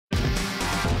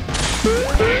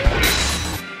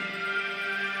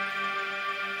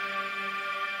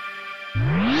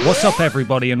What's up,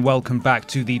 everybody, and welcome back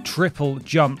to the Triple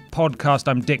Jump podcast.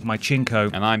 I'm Dick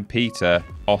Mychinko. And I'm Peter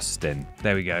Austin.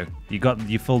 There we go. You got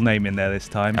your full name in there this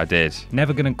time. I did.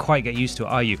 Never going to quite get used to it,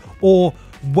 are you? Or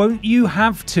won't you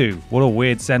have to? What a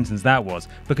weird sentence that was.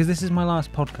 Because this is my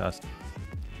last podcast.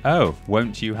 Oh,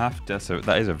 won't you have to? So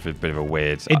that is a bit of a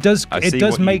weird... It does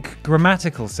make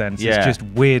grammatical sense. Yeah. It's just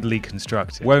weirdly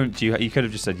constructed. Won't you? You could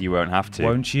have just said you won't have to.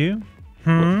 Won't you?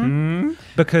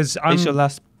 Because it's your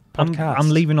last podcast.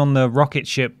 I'm leaving on the rocket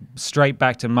ship straight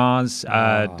back to Mars.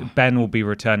 Ben will be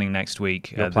returning next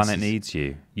week. Your planet needs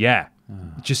you. Yeah.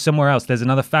 Just somewhere else. There's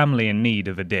another family in need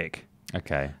of a dick.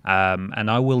 Okay. And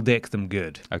I will dick them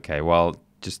good. Okay, well,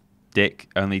 just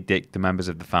only dick the members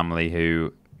of the family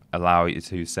who allow you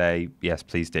to say, yes,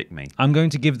 please dick me. I'm going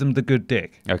to give them the good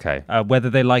dick. Okay. Whether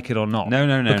they like it or not.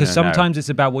 No. Because sometimes it's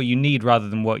about what you need rather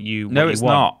than what you want. No, it's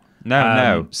not.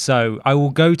 No. So I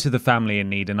will go to the family in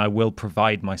need and I will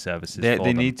provide my services for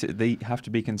them. They have to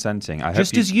be consenting.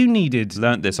 Just as you needed.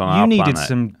 Learned this on our planet. You needed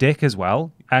some dick as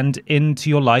well, and into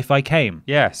your life I came.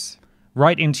 Yes.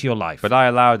 Right into your life. But I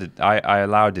allowed it. I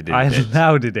allowed it.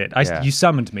 You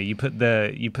summoned me. You put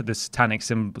the satanic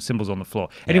symbols on the floor.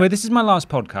 Anyway, This is my last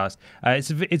podcast.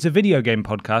 It's a video game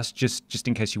podcast, just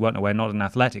in case you weren't aware, not an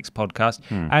athletics podcast.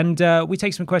 And we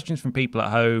take some questions from people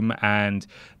at home and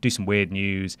do some weird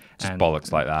news. Just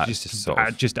bollocks like that.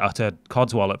 Just utter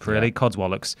codswallop, really. Yeah.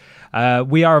 Codswallocks.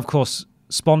 We are, of course,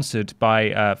 sponsored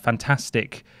by a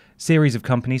fantastic series of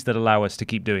companies that allow us to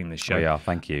keep doing this show. Yeah,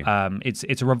 thank you.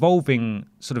 It's a revolving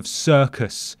sort of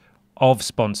circus of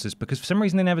sponsors because for some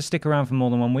reason they never stick around for more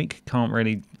than 1 week. Can't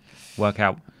really work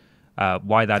out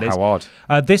why that is. How odd.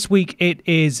 This week it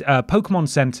is Pokemon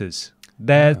Centers.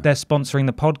 They're sponsoring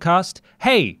the podcast.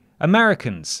 Hey,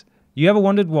 Americans, you ever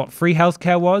wondered what free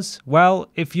healthcare was?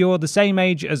 Well, if you're the same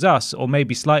age as us, or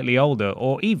maybe slightly older,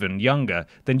 or even younger,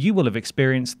 then you will have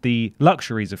experienced the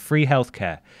luxuries of free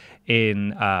healthcare in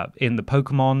the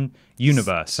Pokemon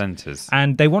universe. Centers.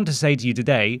 And they want to say to you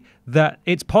today that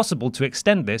it's possible to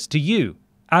extend this to you,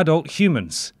 adult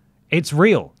humans. It's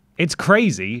real. It's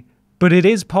crazy, but it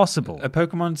is possible. A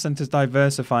Pokemon Center's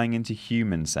diversifying into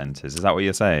human centers. Is that what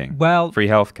you're saying? Well, free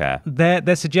healthcare.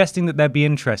 They're suggesting that they'd be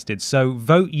interested. So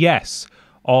vote yes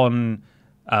on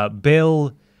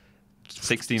Bill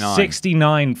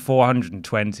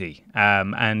 69,420,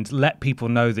 and let people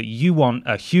know that you want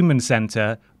a human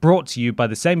center brought to you by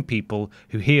the same people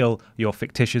who heal your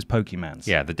fictitious Pokemans.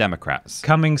 Yeah, the Democrats.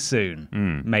 Coming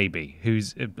soon, maybe.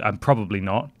 I'm probably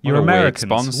not. You're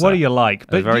Americans. What are you like?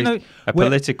 But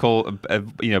political,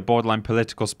 borderline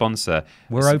political sponsor.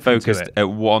 We're open focused to it. At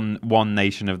one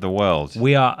nation of the world.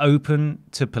 We are open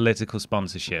to political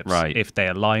sponsorships, right, if they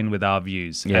align with our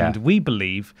views. Yeah. And we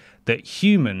believe that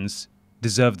humans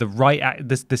deserve the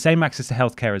same access to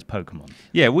healthcare as Pokemon.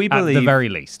 Yeah, we believe at the very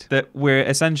least that we're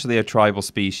essentially a tribal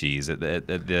species at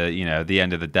the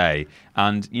end of the day.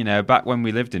 And back when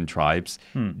we lived in tribes,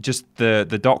 just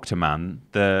the doctor man,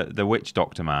 the witch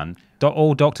doctor man,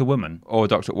 or doctor woman, or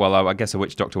doctor. Well, I guess a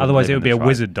witch doctor. Otherwise, it would be a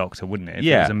wizard doctor, wouldn't it? If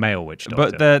it was a male witch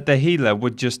doctor. But the healer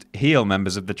would just heal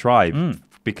members of the tribe.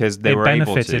 Because they were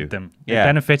able to. It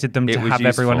benefited them to have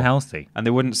everyone healthy. And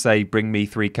they wouldn't say, "Bring me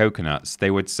 3 coconuts."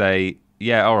 They would say,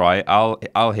 "Yeah, all right,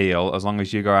 I'll heal as long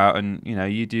as you go out and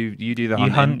you do the hunting,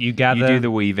 you hunt, you gather, you do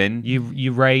the weaving,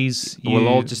 you raise. We'll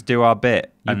all just do our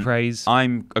bit. You praise.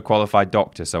 I'm a qualified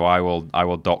doctor, so I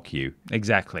will dock you."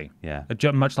 Exactly. Yeah.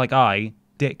 Much like I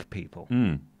dick people.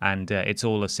 And it's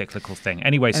all a cyclical thing.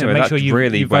 Anyway, so anyway, make sure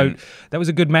you vote. That was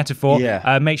a good metaphor.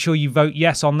 Yeah. Make sure you vote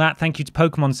yes on that. Thank you to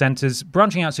Pokemon Centers.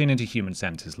 Branching out soon into human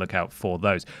centers. Look out for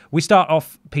those. We start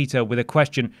off, Peter, with a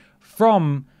question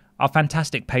from our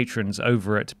fantastic patrons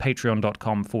over at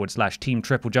patreon.com/Team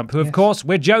TripleJump, who, of course,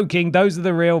 we're joking. Those are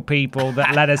the real people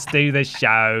that let us do the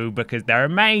show because they're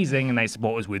amazing and they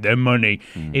support us with their money.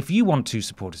 If you want to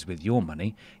support us with your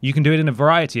money, you can do it in a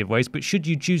variety of ways, but should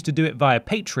you choose to do it via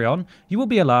Patreon, you will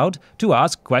be allowed to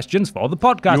ask questions for the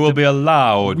podcast. You will be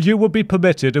allowed. You will be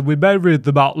permitted, and we may read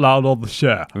them out loud on the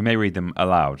show. We may read them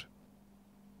aloud.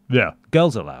 Yeah.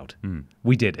 Girls allowed.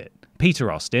 We did it.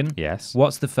 Peter Austin. Yes.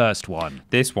 What's the first one?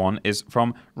 This one is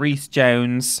from Reese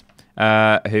Jones,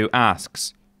 who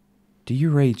asks, "Do you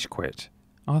rage quit?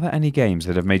 Are there any games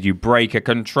that have made you break a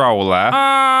controller?"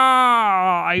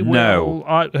 I will.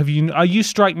 No. You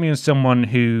strike me as someone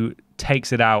who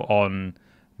takes it out on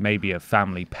maybe a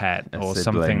family pet or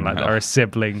something like that, or a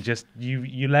sibling. Just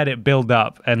you let it build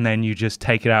up and then you just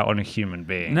take it out on a human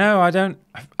being. No, I don't.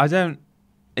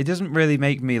 It doesn't really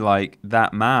make me like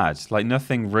that mad. Like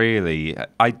nothing really.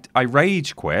 I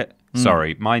rage quit.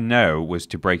 Sorry, my no was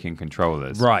to breaking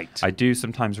controllers. Right. I do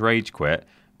sometimes rage quit,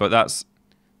 but that's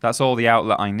all the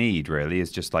outlet I need, really,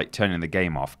 is just like turning the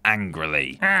game off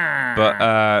angrily. But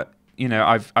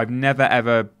I've never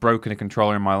ever broken a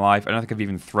controller in my life. I don't think I've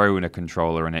even thrown a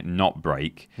controller and it not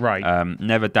break. Right.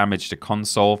 Never damaged a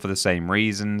console for the same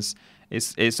reasons.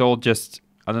 It's all just,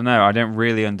 I don't know. I don't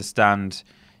really understand.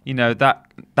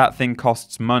 That thing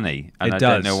costs money, and I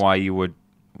don't know why you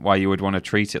would want to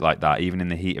treat it like that, even in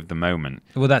the heat of the moment.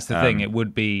 Well, that's the thing. It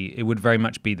would very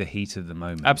much be the heat of the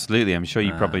moment. Absolutely, I'm sure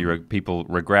you probably people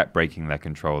regret breaking their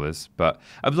controllers, but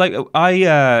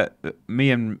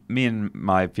me and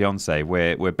my fiance,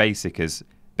 we're basic as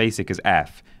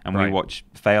F, and we watch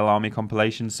Fail Army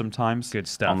compilations sometimes. Good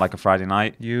stuff. On like a Friday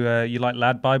night. You like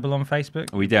Lad Bible on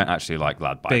Facebook? We don't actually like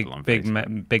Lad Bible on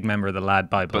Facebook. Big member of the Lad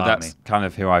Bible But Army. That's kind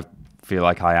of who I feel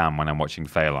like I am when I'm watching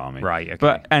Fail Army. Right, okay.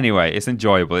 But anyway, it's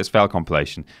enjoyable. It's Fail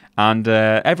compilation. And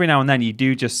every now and then you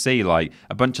do just see like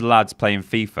a bunch of lads playing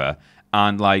FIFA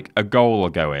and like a goal will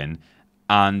go in,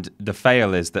 and the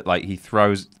fail is that like he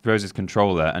throws his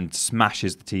controller and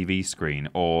smashes the TV screen,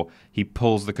 or he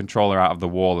pulls the controller out of the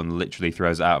wall and literally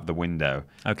throws it out of the window.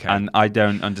 Okay. And I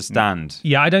don't understand.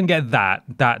 Yeah, I don't get that.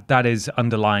 That is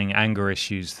underlying anger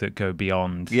issues that go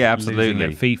beyond absolutely. losing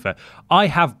at FIFA. I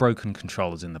have broken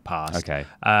controllers in the past. Okay.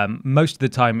 Most of the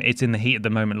time, it's in the heat of the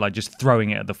moment, like just throwing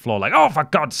it at the floor, like, oh, for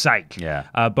God's sake. Yeah.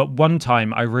 But one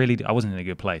time, I wasn't in a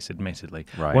good place, admittedly.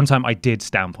 Right. One time, I did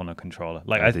stamp on a controller.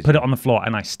 Like, I put it on the floor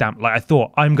and I stamped. Like, I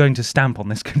thought, I'm going to stamp on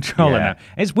this controller now.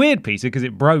 It's weird, Peter, because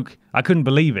it broke. I couldn't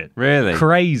believe it. Really?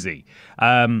 Crazy.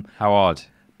 How odd.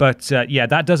 But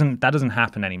that doesn't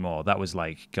happen anymore. That was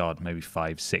like, God, maybe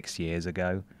 5-6 years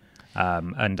ago.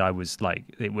 And I was like,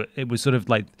 it was sort of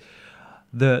like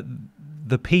the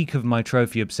peak of my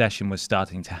trophy obsession was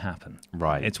starting to happen.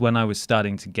 Right. It's when I was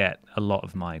starting to get a lot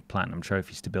of my platinum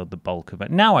trophies to build the bulk of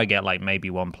it. Now I get like maybe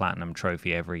one platinum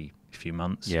trophy every few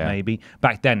months, maybe.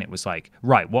 Back then it was like,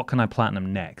 right, what can I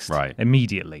platinum next? Right.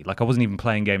 Immediately. Like I wasn't even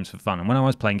playing games for fun. And when I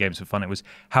was playing games for fun, it was,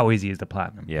 how easy is the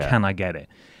platinum? Yeah. Can I get it?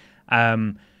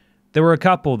 There were a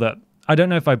couple that I don't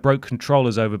know if I broke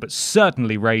controllers over, but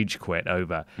certainly rage quit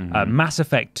over. Mass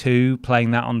Effect 2,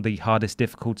 playing that on the hardest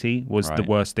difficulty was the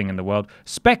worst thing in the world.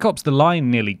 Spec Ops The Line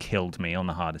nearly killed me on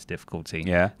the hardest difficulty.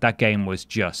 Yeah. That game was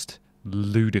just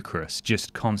ludicrous,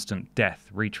 just constant death,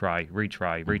 retry,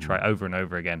 over and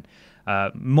over again.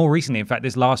 More recently, in fact,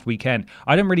 this last weekend,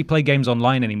 I don't really play games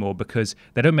online anymore because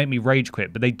they don't make me rage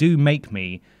quit, but they don't make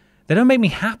me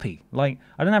happy. Like,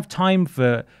 I don't have time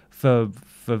for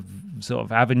sort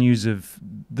of avenues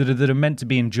that are meant to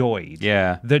be enjoyed.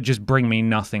 Yeah. That just bring me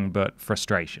nothing but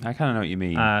frustration. I kind of know what you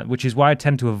mean. Which is why I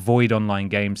tend to avoid online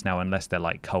games now unless they're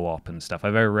like co-op and stuff.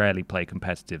 I very rarely play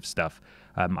competitive stuff.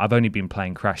 I've only been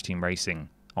playing Crash Team Racing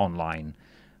online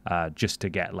just to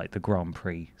get like the Grand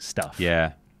Prix stuff.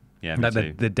 Yeah. Yeah, me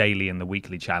too. The daily and the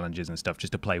weekly challenges and stuff,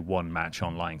 just to play one match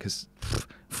online.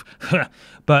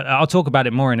 But I'll talk about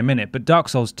it more in a minute. But Dark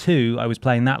Souls 2, I was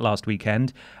playing that last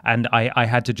weekend, and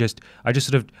I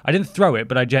didn't throw it,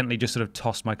 but I gently just sort of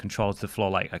tossed my controller to the floor,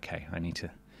 like, okay,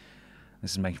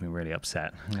 this is making me really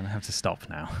upset. I'm going to have to stop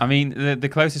now. I mean, the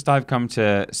closest I've come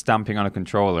to stamping on a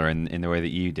controller in the way that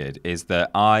you did is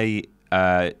that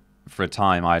for a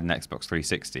time, I had an Xbox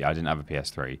 360. I didn't have a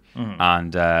PS3.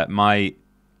 And my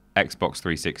Xbox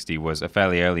 360 was a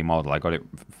fairly early model. I got it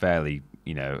fairly,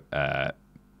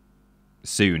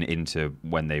 soon into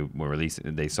when they were released.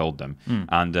 They sold them,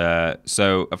 and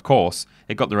so of course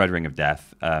it got the red ring of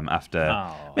death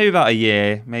after maybe about a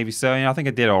year, maybe so. I think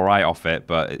I did all right off it,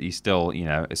 but you still,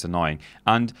 it's annoying.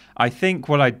 And I think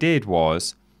what I did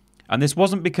was, and this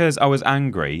wasn't because I was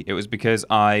angry, it was because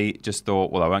I just thought,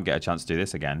 well, I won't get a chance to do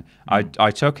this again. I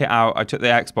took it out, I took the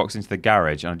Xbox into the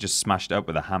garage and I just smashed it up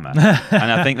with a hammer.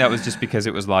 And I think that was just because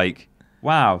it was like,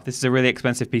 wow, this is a really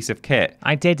expensive piece of kit.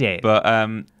 I did it. But,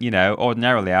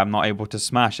 ordinarily I'm not able to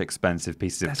smash expensive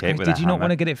pieces of kit with a hammer. Did you not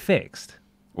want to get it fixed?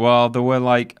 Well, there were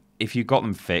like, if you got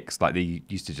them fixed, like they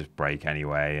used to just break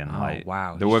anyway, and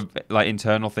there were like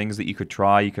internal things that you could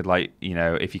try. You could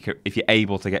if you're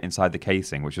able to get inside the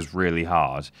casing, which was really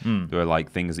hard. There were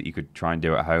like things that you could try and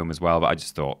do at home as well. But I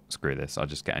just thought, screw this, I'll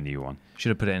just get a new one. Should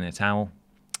have put it in a towel.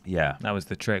 Yeah, that was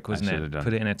the trick, wasn't it? Done.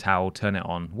 Put it in a towel, turn it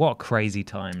on. What a crazy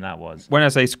time that was. When I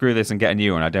say screw this and get a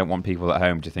new one, I don't want people at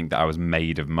home to think that I was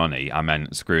made of money. I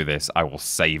meant screw this, I will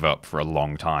save up for a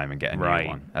long time and get a new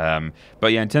one.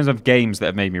 But yeah, in terms of games that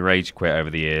have made me rage quit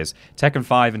over the years, Tekken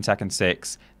 5 and Tekken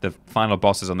 6, the final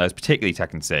bosses on those, particularly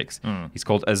Tekken 6, he's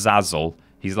called Azazel.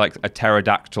 He's like a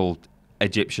pterodactyl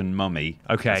Egyptian mummy.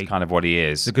 Okay. That's kind of what he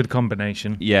is. It's a good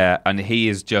combination. Yeah, and he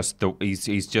is just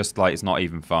he's just like, it's not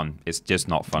even fun. It's just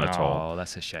not fun at all. Oh,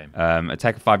 that's a shame.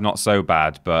 Tekken 5 not so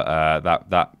bad, but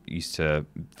that used to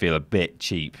feel a bit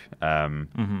cheap. I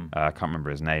can't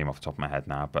remember his name off the top of my head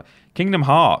now, but Kingdom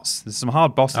Hearts. There's some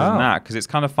hard bosses in that because it's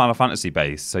kind of Final Fantasy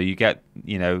based. So you get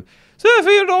and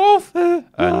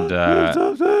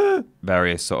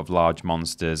various sort of large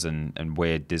monsters and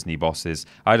weird Disney bosses.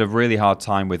 I had a really hard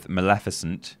time with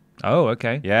Maleficent. Oh,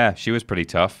 okay. Yeah, she was pretty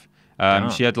tough.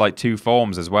 She had like 2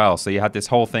 forms as well. So you had this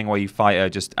whole thing where you fight her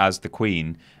just as the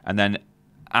queen. And then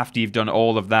after you've done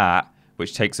all of that,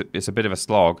 which it's a bit of a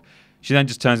slog, she then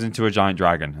just turns into a giant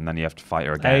dragon. And then you have to fight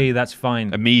her again. Hey, that's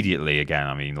fine. Immediately again.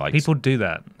 I mean, like... People do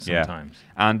that sometimes.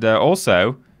 Yeah. And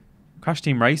also, Crash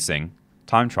Team Racing...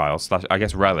 Time trials / I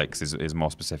guess relics is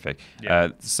more specific.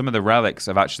 Yeah. Some of the relics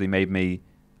have actually made me a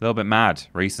little bit mad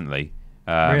recently.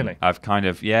 Really? I've kind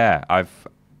of I've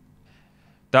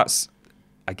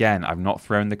not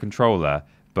thrown the controller,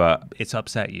 but it's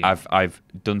upset you. I've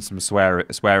done some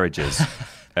swearages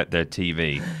at the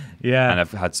TV. Yeah. And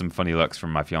I've had some funny looks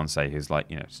from my fiance who's like,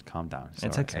 just calm down.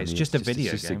 It's okay. It's just a video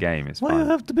game. It's just a game. It's Why fine. you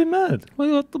have to be mad? Why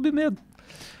you have to be mad?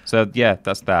 So yeah,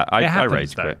 that's that. I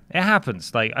rage quit. It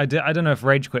happens. Like I don't know if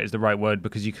rage quit is the right word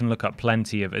because you can look up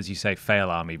plenty of, as you say, fail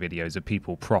army videos of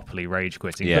people properly rage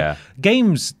quitting. Yeah. But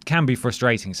games can be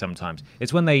frustrating sometimes.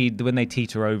 It's when they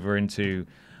teeter over into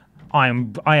I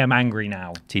am angry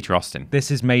now. Teeter Austin. This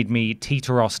has made me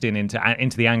teeter Austin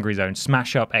into the angry zone.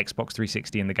 Smash up Xbox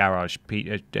 360 in the garage.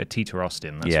 Teeter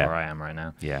Austin. That's where I am right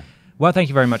now. Yeah. Well, thank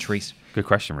you very much, Reese. Good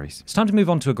question, Reese. It's time to move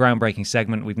on to a groundbreaking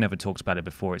segment. We've never talked about it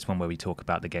before. It's one where we talk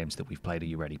about the games that we've played. Are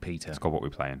you ready, Peter? It's called What We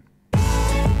Playin.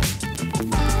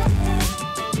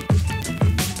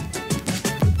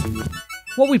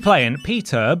 What We Playin?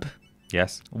 Peter.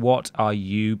 Yes. What are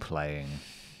you playing?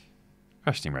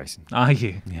 Crash Team Racing. Are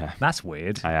you? Yeah. That's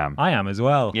weird. I am. I am as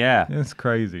well. Yeah. That's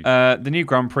crazy. The new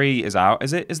Grand Prix is out.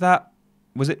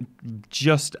 Was it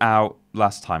just out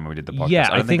last time when we did the podcast? Yeah,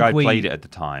 I don't think I played it at the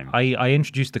time. I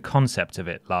introduced the concept of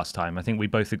it last time. I think we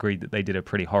both agreed that they did a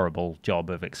pretty horrible job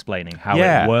of explaining how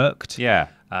it worked. Yeah.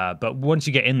 But once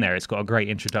you get in there, it's got a great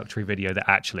introductory video that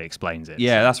actually explains it.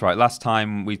 Yeah, that's right. Last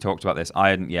time we talked about this, I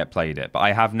hadn't yet played it, but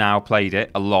I have now played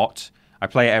it a lot. I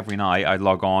play it every night. I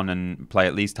log on and play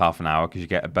at least half an hour because you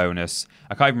get a bonus.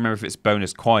 I can't even remember if it's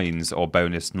bonus coins or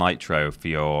bonus nitro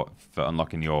for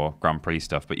unlocking your Grand Prix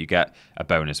stuff, but you get a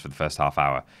bonus for the first half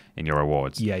hour in your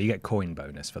rewards. Yeah, you get coin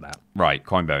bonus for that. Right,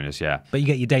 coin bonus, yeah. But you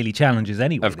get your daily challenges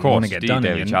anyway. Of course, you want to get done.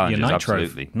 daily challenges, your nitro,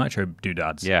 absolutely. Nitro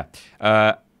doodads. Yeah.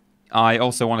 I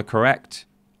also want to correct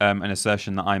an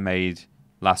assertion that I made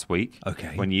last week.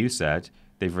 Okay. When you said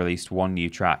they've released one new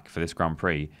track for this Grand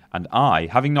Prix. And I,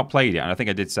 having not played it, and I think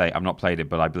I did say I've not played it,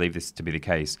 but I believe this to be the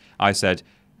case, I said,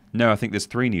 no, I think there's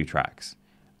 3 new tracks.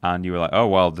 And you were like, oh,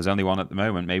 well, there's only one at the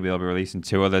moment. Maybe they'll be releasing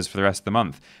 2 others for the rest of the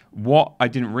month. What I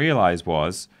didn't realize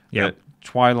was that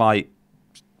Twilight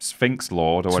Sphinx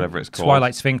Lord, or whatever it's called.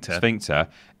 Twilight Sphincter.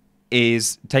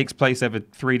 Takes place over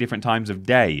 3 different times of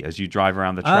day as you drive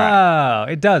around the track.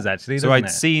 Oh, it does actually. So I'd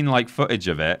seen like footage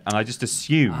of it, and I just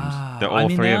assumed that all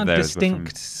 3 of those distinct, were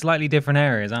from slightly different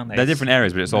areas, aren't they? They're different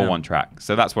areas, but it's all one track.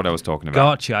 So that's what I was talking about.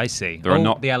 Gotcha, I see. There are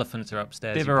not. The elephants are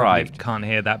upstairs. They've You probably arrived. Can't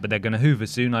hear that, but they're going to hoover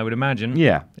soon, I would imagine.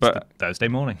 Yeah, It's but Thursday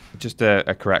morning. just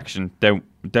a correction. Don't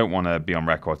want to be on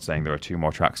record saying there are 2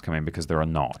 more tracks coming because there are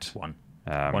not.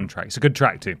 One track. It's a good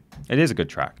track too. It is a good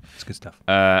track. It's good stuff.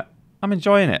 I'm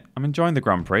enjoying it. I'm enjoying the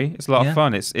Grand Prix. It's a lot of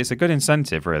fun. It's a good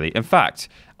incentive, really. In fact,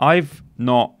 I've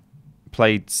not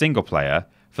played single player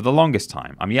for the longest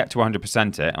time. I'm yet to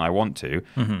 100% it, and I want to,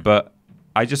 but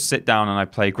I just sit down and I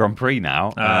play Grand Prix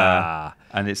now,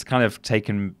 and it's kind of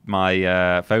taken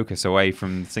my focus away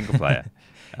from single player.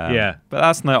 But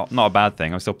that's not a bad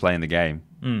thing. I'm still playing the game.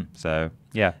 So,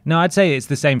 yeah. No, I'd say it's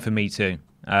the same for me too.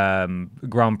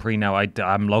 Grand Prix now,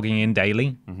 I'm logging in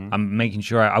daily. I'm making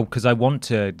sure because I want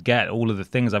to get all of the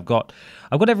things I've got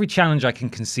every challenge I can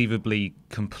conceivably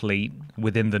complete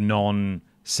within the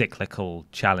non-cyclical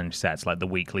challenge sets, like the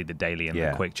weekly, the daily, and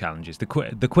the quick challenges. The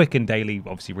quick and daily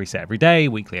obviously reset every day,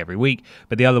 weekly every week,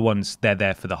 but the other ones, they're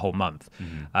there for the whole month.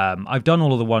 I've done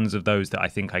all of the ones of those that I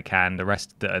think I can. The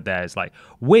rest that are there is like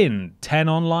win 10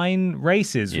 online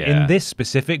races in this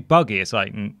specific buggy. It's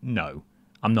like no.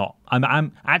 I'm not.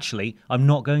 I'm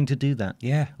not going to do that.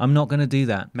 Yeah. I'm not going to do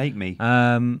that. Make me.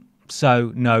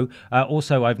 So no.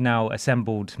 Also, I've now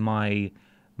assembled my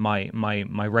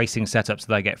racing setup so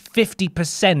that I get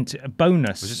 50%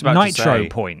 bonus nitro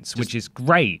points, which is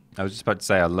great. I was just about to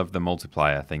say I love the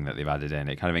multiplier thing that they've added in.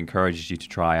 It kind of encourages you to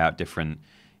try out different,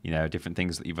 different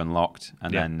things that you've unlocked,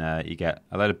 and then you get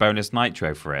a load of bonus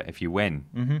nitro for it if you win,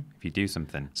 if you do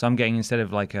something. So I'm getting, instead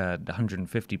of like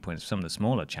 150 points for some of the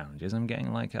smaller challenges, I'm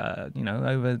getting like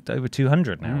over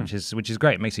 200 now, which is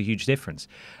great. It makes a huge difference.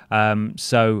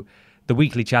 So the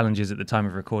weekly challenges at the time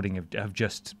of recording have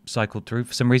just cycled through.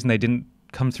 For some reason, they didn't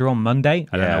come through on Monday.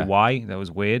 I don't know why. That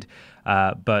was weird.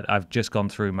 But I've just gone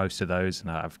through most of those,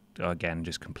 and I've, again,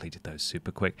 just completed those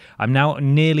super quick. I'm now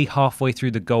nearly halfway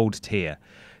through the gold tier.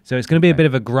 So it's going to be a bit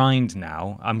of a grind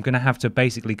now. I'm going to have to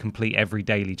basically complete every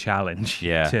daily challenge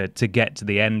to get to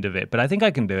the end of it. But I think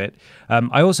I can do it.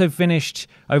 I also finished,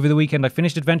 over the weekend, I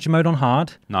finished Adventure Mode on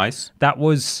hard. Nice. That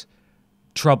was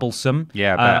troublesome.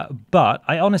 Yeah, but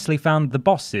I honestly found the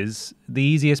bosses the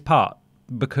easiest part,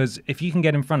 because if you can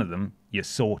get in front of them, you're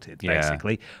sorted,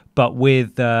 basically. But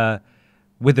with the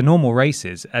normal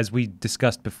races, as we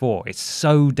discussed before, it's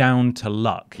so down to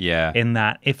luck. Yeah. In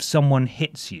that if someone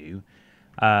hits you,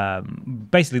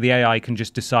 basically the AI can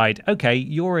just decide, okay,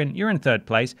 you're in third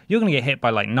place, you're going to get hit by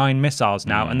like 9 missiles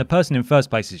now, and the person in first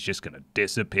place is just going to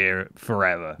disappear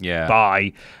forever. Yeah.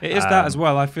 Bye. It is that as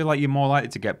well. I feel like you're more likely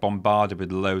to get bombarded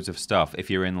with loads of stuff if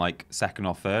you're in like second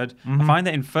or third. I find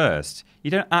that in first, you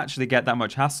don't actually get that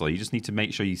much hassle. You just need to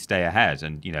make sure you stay ahead,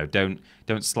 and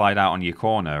don't slide out on your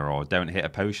corner, or don't hit a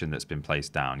potion that's been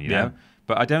placed down. You know.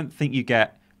 But I don't think you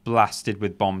get blasted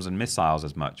with bombs and missiles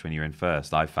as much when you're in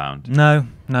first, I found. No,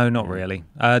 not really.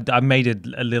 I made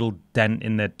a little dent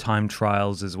in the time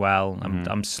trials as well.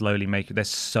 I'm slowly making. There's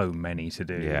so many to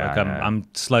do. Yeah, I'm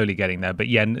slowly getting there. But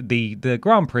yeah, the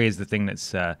Grand Prix is the thing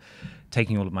that's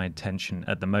taking all of my attention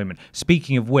at the moment.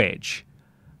 Speaking of which,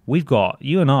 we've got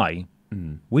you and I.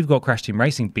 We've got Crash Team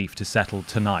Racing beef to settle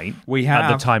tonight. We have,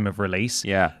 at the time of release.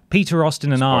 Yeah, Peter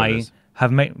Austin and Spoilers. I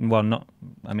have made, well, not,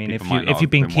 I mean, People if you've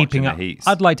been keeping up, heats.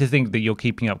 I'd like to think that you're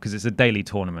keeping up, because it's a daily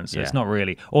tournament, so it's not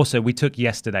really. Also, we took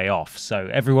yesterday off, so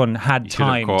everyone had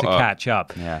time to catch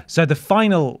up. Yeah. So the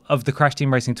final of the Crash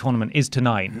Team Racing tournament is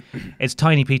tonight. It's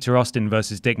Tiny Peter Austin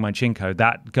versus Dick Mychinko.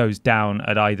 That goes down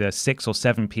at either 6 or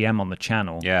 7 p.m. on the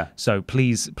channel. Yeah. So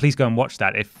please go and watch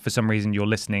that if for some reason you're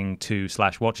listening to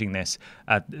 / watching this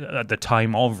at the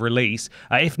time of release.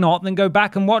 If not, then go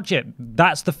back and watch it.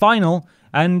 That's the final.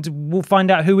 And we'll find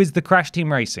out who is the Crash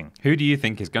Team Racing. Who do you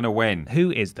think is going to win?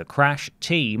 Who is the Crash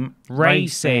Team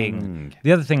Racing?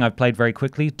 The other thing I've played very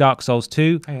quickly, Dark Souls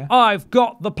 2. Oh, yeah. I've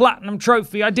got the Platinum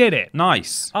Trophy. I did it.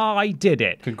 Nice. I did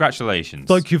it. Congratulations.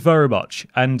 Thank you very much.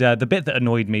 And the bit that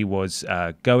annoyed me was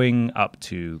going up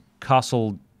to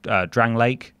Castle Drang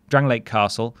Lake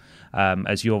Castle,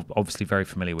 as you're obviously very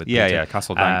familiar with. Yeah, Peter. yeah,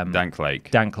 Castle Dank Lake.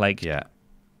 Dank Lake. Yeah.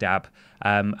 Dab.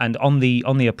 And on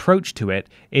the approach to it,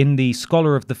 in the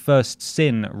Scholar of the First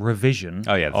Sin revision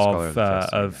of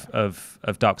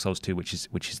Dark Souls 2, which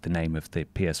is the name of the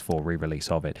PS4 re-release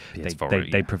of it,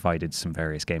 they provided some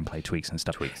various gameplay tweaks and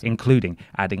stuff, including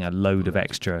adding a load of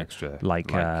extra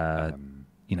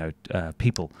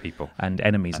people and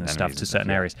enemies and stuff to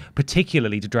certain areas,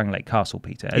 particularly to Drang Lake Castle,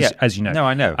 Peter, as you know. No,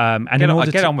 I know. And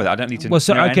get on with it. I don't need to. Well,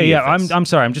 so okay, yeah. I'm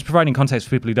sorry. I'm just providing context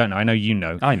for people who don't know. I know you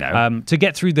know. I know. To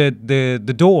get through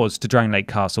the doors to Drang Lake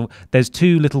Castle, there's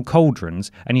 2 little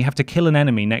cauldrons, and you have to kill an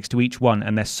enemy next to each one,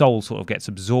 and their soul sort of gets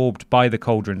absorbed by the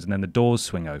cauldrons, and then the doors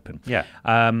swing open. Yeah.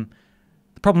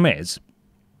 The problem is,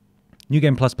 New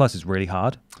Game Plus is really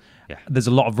hard. Yeah. There's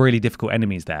a lot of really difficult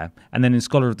enemies there. And then in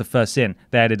Scholar of the First Sin,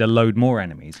 they added a load more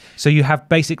enemies. So you have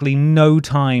basically no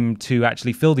time to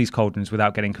actually fill these cauldrons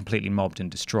without getting completely mobbed and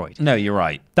destroyed. No, you're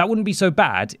right. That wouldn't be so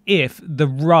bad if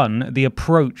the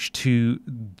approach to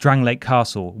Drang Lake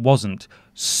Castle wasn't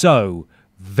so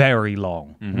very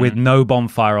long, with no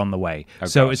bonfire on the way.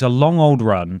 So it's a long old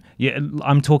run. Yeah,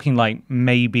 I'm talking like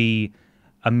maybe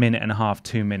a minute and a half,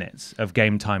 2 minutes of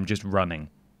game time just running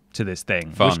to this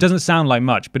thing, which doesn't sound like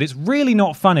much, but it's really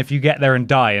not fun if you get there and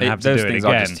die and have to do it again. Those things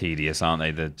are just tedious, aren't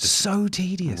they? So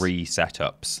tedious.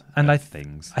 Resetups and I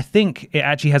think it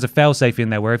actually has a failsafe in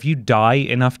there where if you die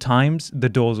enough times, the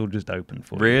doors will just open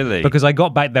for you. Really? Because I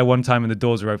got back there one time and the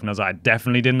doors were open. I was like, I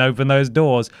definitely didn't open those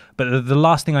doors. But the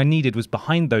last thing I needed was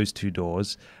behind those 2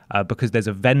 doors, because there's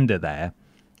a vendor there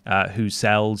who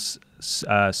sells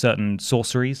certain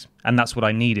sorceries, and that's what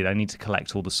I needed. I need to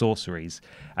collect all the sorceries,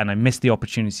 and I missed the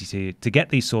opportunity to get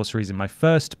these sorceries in my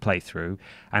first playthrough.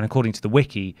 And according to the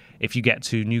wiki, if you get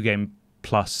to New Game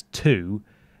Plus 2,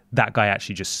 that guy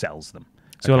actually just sells them.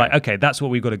 So we're like, okay, that's what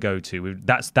we've got to go to.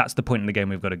 That's the point in the game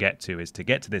we've got to get to, is to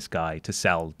get to this guy to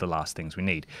sell the last things we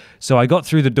need. So I got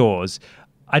through the doors.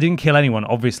 I didn't kill anyone,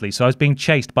 obviously, so I was being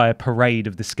chased by a parade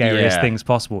of the scariest things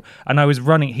possible. And I was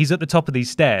running, he's at the top of these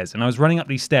stairs, and I was running up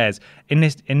these stairs,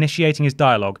 initiating his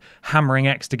dialogue, hammering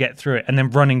X to get through it, and then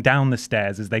running down the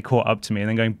stairs as they caught up to me, and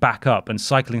then going back up and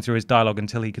cycling through his dialogue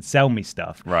until he could sell me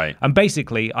stuff. Right. And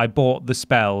basically, I bought the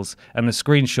spells, and the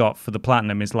screenshot for the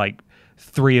platinum is like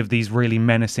 3 of these really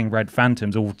menacing red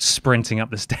phantoms all sprinting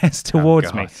up the stairs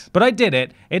towards me. But I did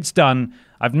it. It's done.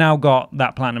 I've now got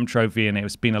that platinum trophy, and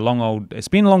it's been a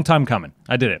long time coming.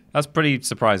 I did it. That's pretty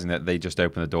surprising that they just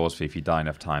open the doors for you if you die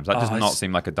enough times. That does not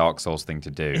seem like a Dark Souls thing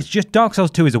to do. It's just Dark Souls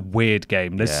 2 is a weird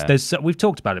game. We've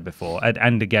talked about it before,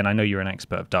 and again, I know you're an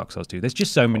expert of Dark Souls 2. There's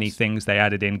just so many things they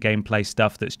added in gameplay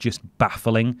stuff that's just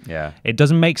baffling. Yeah. It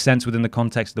doesn't make sense within the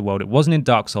context of the world. It wasn't in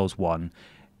Dark Souls 1.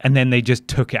 And then they just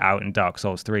took it out in Dark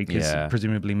Souls 3 because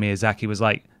presumably Miyazaki was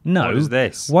like, "No, what is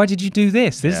this? Why did you do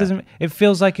this? This doesn't." It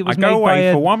feels like it was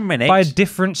made by a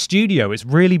different studio. It's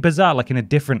really bizarre, like in a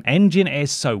different engine.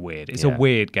 It's so weird. It's a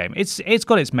weird game. It's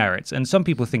got its merits, and some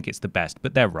people think it's the best,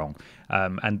 but they're wrong.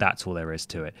 And that's all there is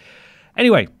to it.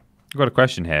 Anyway, I've got a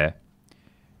question here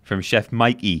from Chef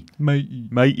Mikey.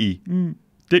 Mikey.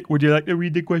 Dick, would you like to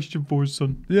read the question for us,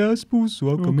 son? Yeah, I suppose so.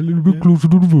 I'll come a little bit closer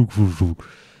to the microphone.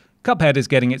 Cuphead is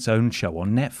getting its own show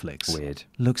on Netflix. Weird.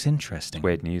 Looks interesting. It's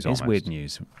weird news, almost. It's weird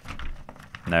news.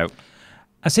 No.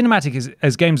 As cinematic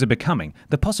as games are becoming,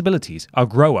 the possibilities are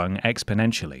growing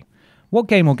exponentially. What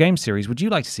game or game series would you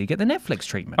like to see get the Netflix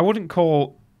treatment? I wouldn't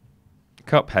call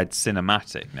Cuphead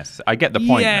cinematic necessarily. I get the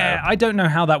point, Yeah, though. I don't know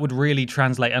how that would really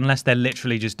translate unless they're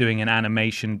literally just doing an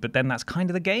animation, but then that's kind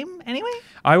of the game anyway?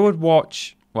 I would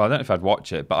watch... Well, I don't know if I'd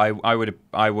watch it, but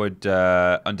I would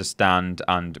understand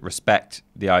and respect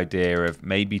the idea of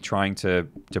maybe trying to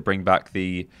bring back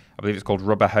I believe it's called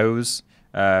Rubber Hose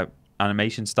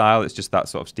animation style. It's just that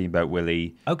sort of Steamboat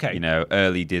Willie,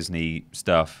 early Disney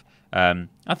stuff. I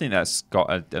think that's got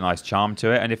a nice charm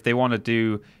to it. And if they want to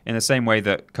do, in the same way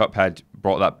that Cuphead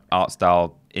brought that art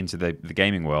style into the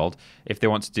gaming world, if they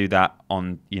want to do that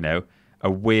on, a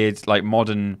weird, like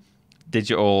modern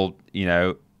digital,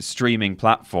 streaming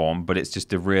platform, but it's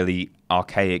just a really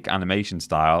archaic animation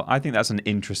style. I think that's an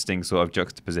interesting sort of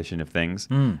juxtaposition of things.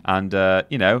 And,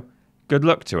 good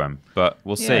luck to them, but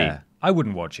we'll see. I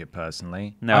wouldn't watch it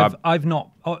personally. No, I've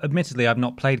not. Admittedly, I've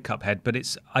not played Cuphead, but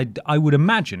I would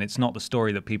imagine it's not the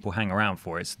story that people hang around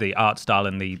for. It's the art style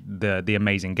and the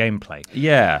amazing gameplay.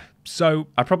 Yeah. So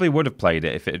I probably would have played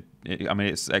it if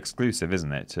it's exclusive,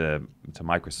 isn't it, to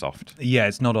Microsoft? Yeah,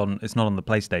 it's not on the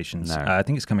PlayStations. No. I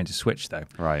think it's coming to Switch though.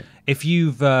 Right. If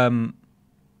you've,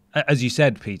 as you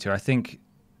said, Peter, I think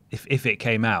if it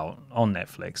came out on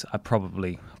Netflix, I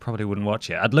probably wouldn't watch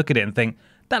it. I'd look at it and think,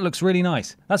 that looks really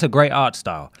nice. That's a great art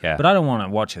style. Yeah. But I don't want to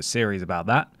watch a series about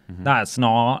that. That's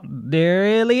not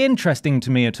really interesting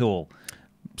to me at all.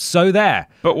 So there.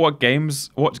 But what game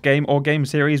or game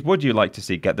series would you like to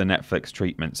see get the Netflix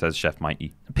treatment, says Chef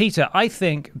Mikey? Peter, I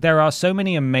think there are so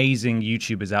many amazing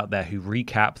YouTubers out there who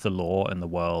recap the lore and the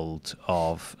world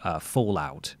of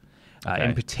Fallout.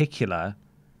 In particular,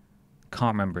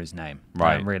 can't remember his name.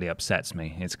 Right. It really upsets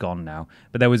me. It's gone now.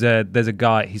 But there's a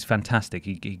guy, he's fantastic.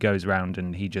 He goes around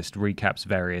and he just recaps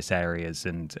various areas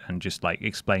and just like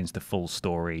explains the full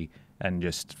story and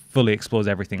just fully explores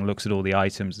everything, looks at all the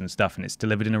items and stuff, and it's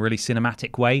delivered in a really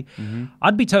cinematic way.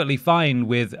 I'd be totally fine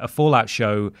with a Fallout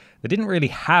show that didn't really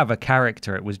have a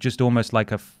character. It was just almost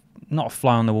like not a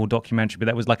fly-on-the-wall documentary, but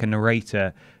that was like a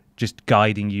narrator just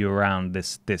guiding you around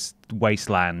this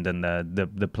wasteland and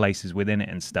the places within it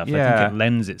and stuff. Yeah. I think it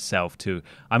lends itself to...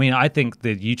 I mean, I think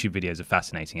the YouTube videos are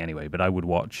fascinating anyway, but I would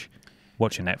watch a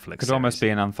Netflix Could series. almost be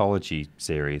an anthology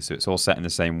series, so it's all set in the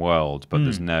same world, but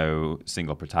there's no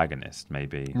single protagonist,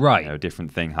 maybe. Right. A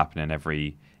different thing happening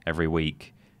every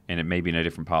week, and it may be in a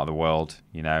different part of the world,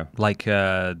 Like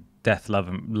Death,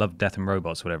 Love, Death and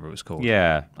Robots, whatever it was called.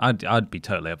 Yeah. I'd be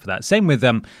totally up for that. Same with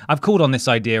I've called on this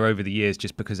idea over the years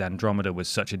just because Andromeda was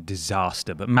such a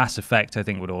disaster, but Mass Effect I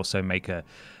think would also make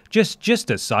just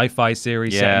a sci-fi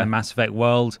series set in the Mass Effect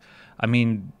world. I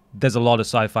mean, there's a lot of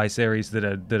sci-fi series that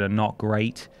are not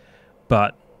great,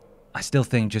 but I still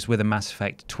think just with a Mass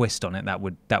Effect twist on it, that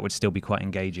would still be quite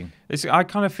engaging. I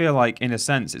kind of feel like, in a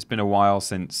sense, it's been a while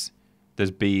since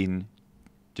there's been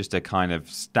just a kind of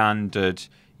standard,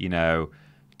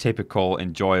 typical,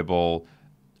 enjoyable,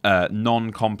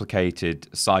 non-complicated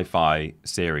sci-fi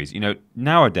series.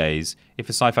 Nowadays, if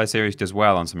a sci-fi series does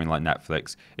well on something like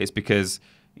Netflix, it's because,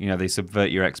 they subvert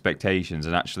your expectations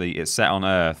and actually it's set on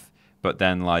Earth, but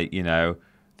then,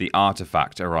 the the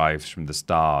artifact arrives from the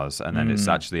stars, and then it's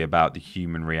actually about the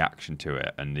human reaction to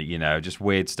it, and just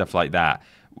weird stuff like that.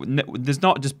 There's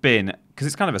not just been, because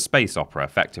it's kind of a space opera,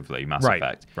 effectively, Mass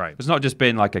Effect. Right. It's not just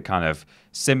been like a kind of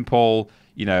simple,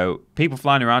 people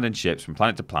flying around in ships from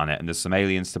planet to planet, and there's some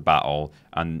aliens to battle,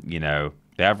 and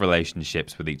they have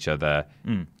relationships with each other.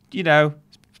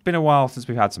 It's been a while since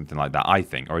we've had something like that, I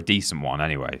think, or a decent one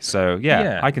anyway. So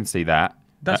yeah. I can see that.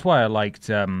 That's why I liked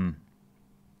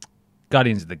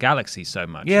Guardians of the Galaxy so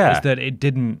much. Yeah, is that it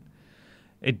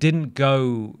didn't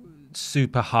go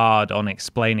super hard on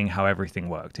explaining how everything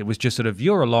worked. It was just sort of,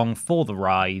 you're along for the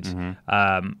ride,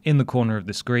 in the corner of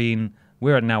the screen.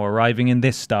 We're now arriving in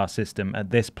this star system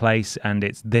at this place, and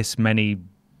it's this many,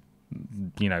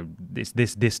 it's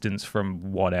this distance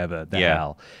from whatever the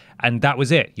hell. And that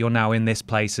was it. You're now in this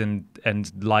place, and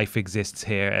life exists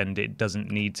here, and it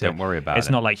doesn't need to. Don't worry about it. It's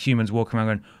not like humans walking around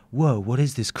going, whoa, what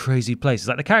is this crazy place? It's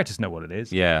like the characters know what it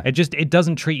is. Yeah. It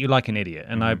doesn't treat you like an idiot,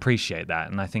 and I appreciate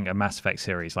that. And I think a Mass Effect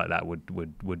series like that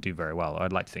would do very well.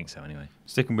 I'd like to think so anyway.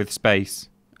 Sticking with space,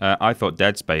 I thought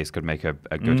Dead Space could make a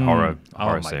good horror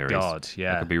series. Oh my God,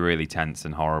 yeah. It could be really tense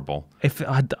and horrible.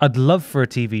 I'd love for a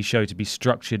TV show to be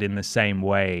structured in the same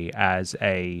way as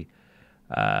a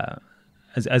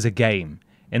game,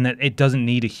 in that it doesn't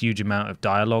need a huge amount of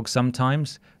dialogue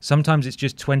sometimes. Sometimes it's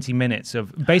just 20 minutes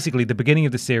of, basically the beginning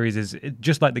of the series is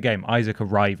just like the game, Isaac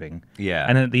arriving. Yeah.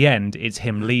 And at the end, it's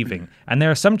him leaving. And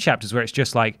there are some chapters where it's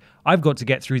just like, I've got to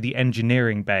get through the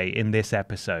engineering bay in this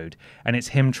episode. And it's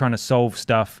him trying to solve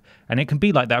stuff. And it can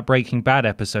be like that Breaking Bad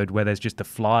episode where there's just a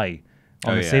fly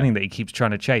on the ceiling that he keeps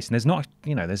trying to chase. And there's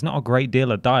not a great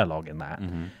deal of dialogue in that.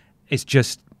 It's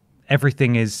just,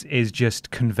 everything is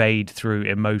just conveyed through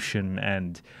emotion,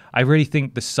 and I really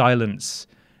think the silence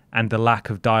and the lack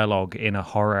of dialogue in a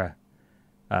horror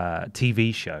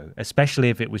TV show, especially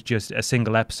if it was just a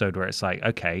single episode where it's like,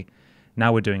 okay,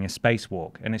 now we're doing a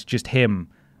spacewalk, and it's just him,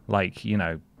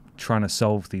 trying to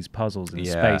solve these puzzles in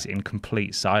space in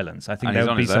complete silence. I think that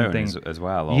would be something as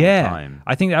well all the time.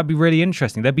 I think that'd be really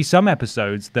interesting. There'd be some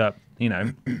episodes that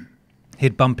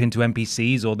he'd bump into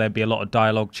NPCs, or there'd be a lot of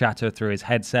dialogue chatter through his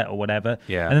headset or whatever.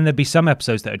 Yeah. And then there'd be some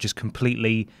episodes that are just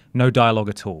completely no dialogue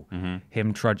at all.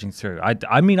 Him trudging through.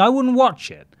 I mean, I wouldn't watch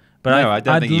it, but no, I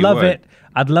don't I'd think you love would. it.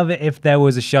 I'd love it if there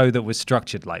was a show that was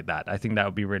structured like that. I think that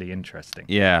would be really interesting.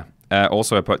 Yeah.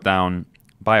 Also, I put down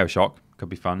BioShock. Could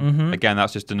be fun. Again,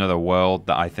 that's just another world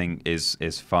that I think is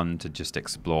fun to just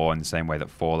explore in the same way that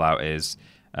Fallout is.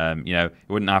 It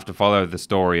wouldn't have to follow the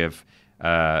story of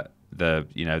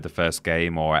the first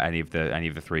game or any of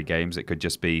the three games. It could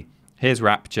just be, here's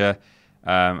Rapture.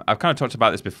 I've kind of talked about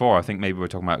this before. I think maybe we're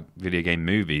talking about video game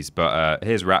movies, but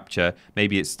here's Rapture.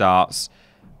 Maybe it starts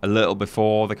a little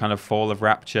before the kind of fall of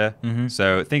Rapture.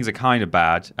 So things are kind of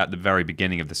bad at the very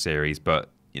beginning of the series,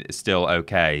 but it's still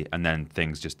okay, and then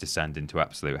things just descend into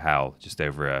absolute hell just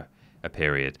over a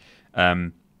period.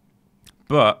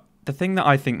 But the thing that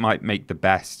I think might make the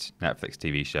best Netflix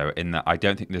TV show, in that I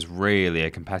don't think there's really a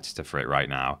competitor for it right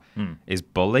now, is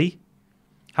Bully.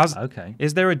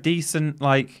 Is there a decent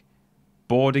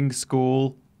boarding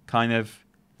school kind of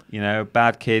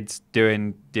bad kids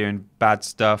doing bad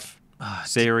stuff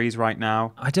series right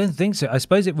now? I don't think so. I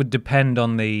suppose it would depend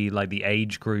on the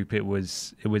age group it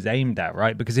was aimed at,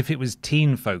 right? Because if it was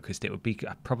teen focused, it would be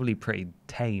probably pretty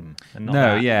tame. And not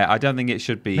I don't think it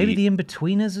should be. Maybe The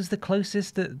In-Betweeners is the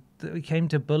closest that we came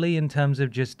to Bully, in terms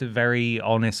of just a very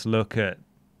honest look at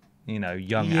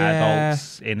young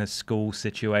adults in a school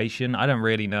situation. I don't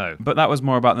really know. But that was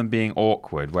more about them being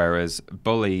awkward, whereas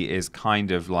Bully is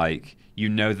kind of like,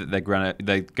 that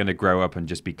they're gonna grow up and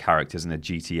just be characters in a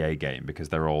GTA game because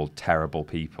they're all terrible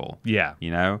people. Yeah.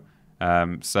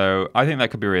 So I think that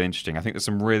could be really interesting. I think there's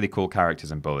some really cool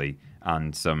characters in Bully,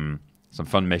 and some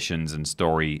fun missions and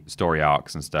story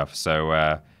arcs and stuff. So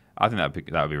I think that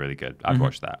would be really good. I'd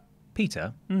watch that.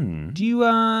 Peter, do you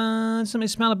something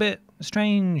smell a bit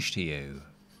strange to you?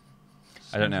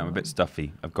 I don't know. I'm a bit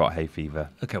stuffy. I've got hay fever.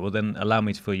 Okay, well then allow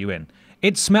me to fill you in.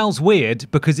 It smells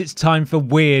weird because it's time for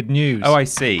weird news. Oh, I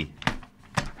see.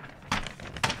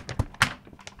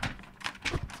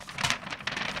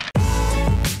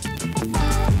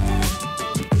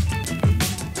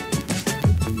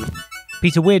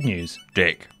 Peter, weird news.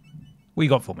 Dick. What you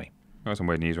got for me? I've got some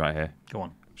weird news right here. Go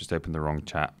on. I've just opened the wrong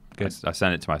chat. Good. I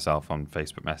sent it to myself on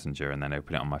Facebook Messenger and then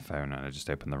opened it on my phone, and I just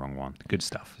opened the wrong one. Good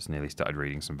stuff. Just nearly started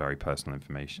reading some very personal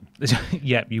information.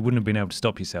 Yeah, you wouldn't have been able to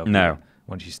stop yourself. No.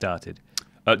 Once you started.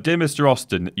 Dear Mr.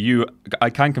 Austin, I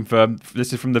can confirm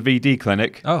this is from the VD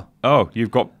clinic. Oh,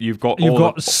 you've got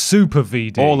super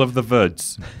VD. all of the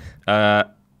VUDs.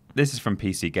 This is from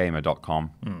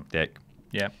PCGamer.com. Dick.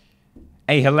 Yeah.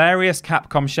 A hilarious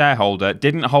Capcom shareholder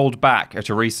didn't hold back at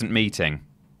a recent meeting.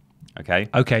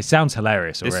 Okay, sounds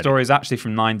hilarious already. This story is actually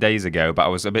from 9 days ago, but I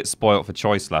was a bit spoilt for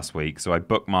choice last week, so I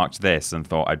bookmarked this and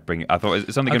thought I'd bring it. I thought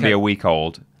it's only going to be a week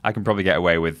old. I can probably get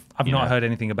away with... I've not heard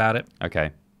anything about it.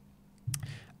 Okay.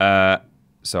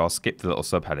 So I'll skip the little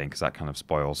subheading because that kind of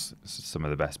spoils some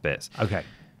of the best bits. Okay.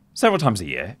 Several times a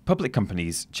year, public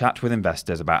companies chat with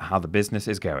investors about how the business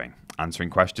is going, answering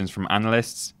questions from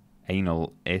analysts,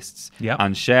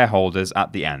 and shareholders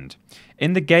at the end.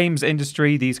 In the games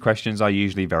industry, these questions are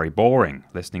usually very boring.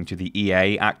 Listening to the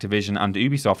EA, Activision, and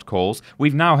Ubisoft calls,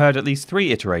 we've now heard at least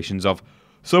 3 iterations of,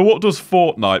 "So what does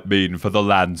Fortnite mean for the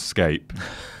landscape?"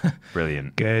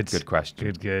 Brilliant. Good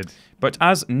question. Good. But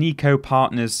as Nico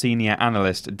Partners senior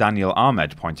analyst Daniel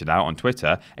Ahmed pointed out on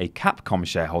Twitter, a Capcom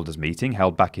shareholders meeting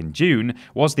held back in June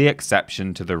was the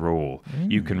exception to the rule.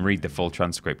 You can read the full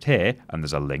transcript here, and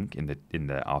there's a link in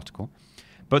the article.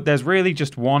 But there's really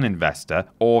just one investor,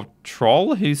 or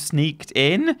troll, who sneaked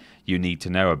in you need to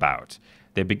know about.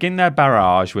 They begin their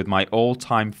barrage with my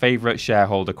all-time favourite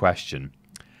shareholder question.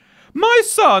 "My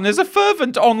son is a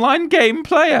fervent online game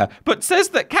player, but says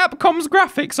that Capcom's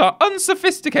graphics are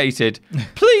unsophisticated.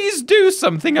 Please do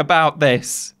something about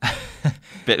this."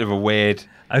 Bit of a weird,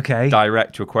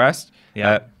 direct request.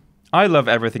 Yeah. I love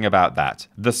everything about that.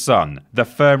 The Sun, the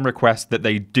firm request that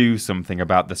they do something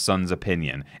about the Sun's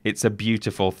opinion. It's a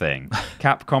beautiful thing.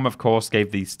 Capcom, of course,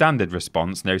 gave the standard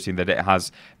response, noting that it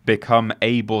has become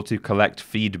able to collect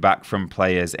feedback from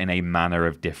players in a manner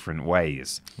of different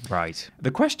ways. Right.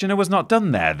 The questioner was not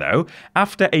done there, though.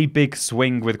 After a big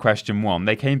swing with question 1,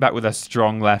 they came back with a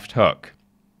strong left hook.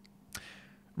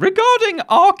 "Regarding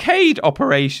arcade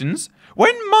operations,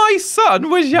 when my son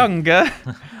was younger,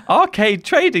 arcade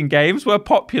trading games were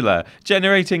popular,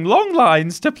 generating long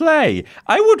lines to play.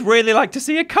 I would really like to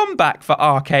see a comeback for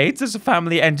arcades as a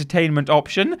family entertainment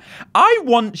option. I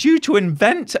want you to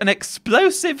invent an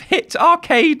explosive hit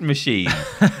arcade machine."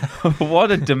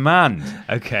 What a demand.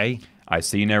 Okay. "I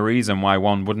see no reason why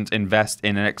one wouldn't invest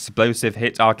in an explosive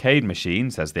hit arcade machine,"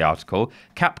 says the article.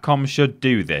 "Capcom should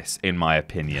do this, in my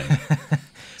opinion."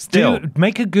 Still,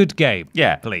 make a good game.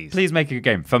 Yeah, please. Please make a good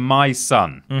game for my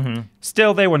son. Mm-hmm.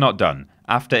 Still, they were not done.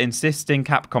 After insisting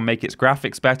Capcom make its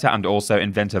graphics better and also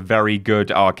invent a very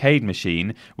good arcade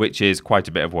machine, which is quite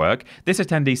a bit of work, this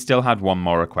attendee still had one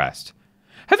more request.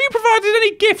 "Have you provided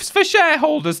any gifts for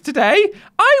shareholders today?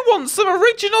 I want some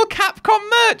original Capcom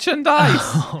merchandise."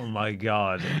 Oh my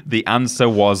God. The answer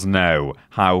was no.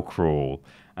 How cruel.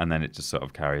 And then it just sort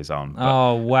of carries on. But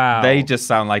oh, wow. They just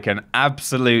sound like an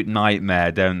absolute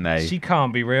nightmare, don't they? She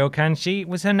can't be real, can she?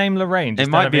 Was her name Lorraine? It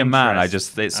might be a man.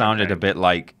 It sounded a bit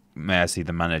like, "May I see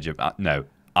the manager?" No,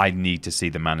 I need to see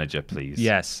the manager, please.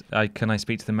 Yes. Can I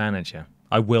speak to the manager?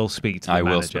 I will speak to the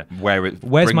manager. Where's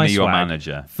Bring my me your swag?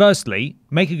 manager? Firstly,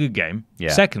 make a good game. Yeah.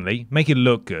 Secondly, make it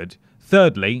look good.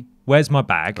 Thirdly, where's my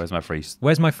bag? Where's my free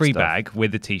free stuff? bag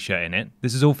with the T-shirt in it?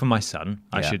 This is all for my son,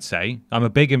 I Yeah. should say. I'm a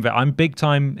big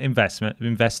time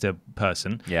investor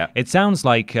person. Yeah. It sounds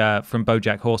like from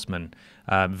BoJack Horseman,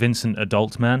 Vincent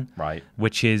Adultman, Right.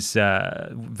 which is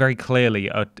very clearly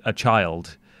a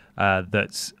child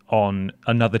that's on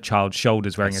another child's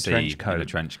shoulders wearing a trench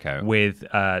coat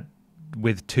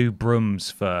with 2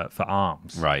 brooms for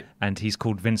arms. Right. And he's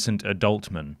called Vincent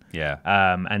Adultman. Yeah.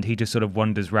 And he just sort of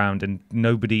wanders around, and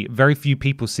very few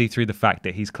people see through the fact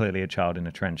that he's clearly a child in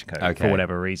a trench coat for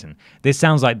whatever reason. This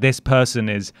sounds like this person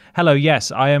is, "Hello,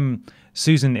 yes, I am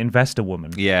Susan Investor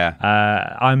Woman. Yeah.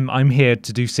 I'm here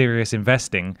to do serious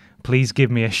investing. Please give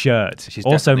me a shirt.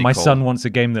 Also, my son wants a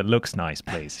game that looks nice,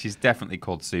 please." She's definitely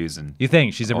called Susan. You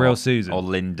think she's a real Susan? Or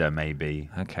Linda, maybe.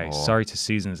 Okay, sorry to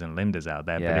Susans and Lindas out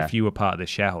there, but if you were part of this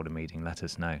shareholder meeting, let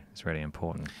us know. It's really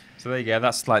important. So there you go.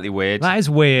 That's slightly weird. That is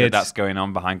weird. That's going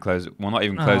on behind closed... Well, not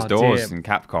even closed doors in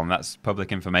Capcom. That's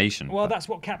public information. Well, that's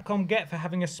what Capcom get for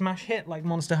having a smash hit like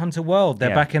Monster Hunter World.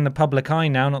 They're back in the public eye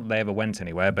now. Not that they ever went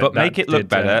anywhere, but make it look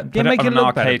better. Put it on an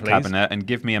arcade cabinet and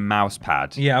give me a mouse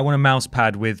pad. Yeah, I want a mouse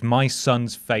pad with my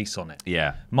son's face on it.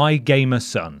 Yeah. My gamer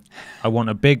son. I want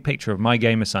a big picture of my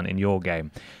gamer son in your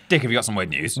game. Dick, have you got some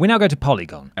weird news? We now go to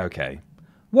Polygon. Okay.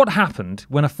 What happened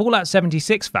when a Fallout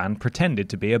 76 fan pretended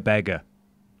to be a beggar?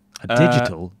 A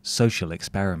digital social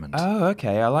experiment. Oh,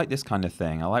 okay. I like this kind of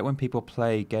thing. I like when people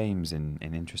play games in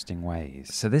interesting ways.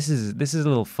 So this is a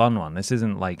little fun one. This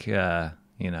isn't like, this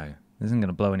isn't going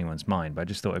to blow anyone's mind, but I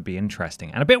just thought it'd be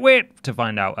interesting and a bit weird to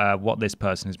find out what this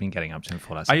person has been getting up to in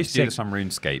Fallout 76. I used to do this on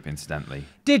RuneScape, incidentally.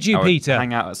 Did you, Peter?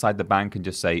 Hang out outside the bank and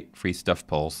just say, "Free stuff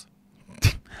pulls."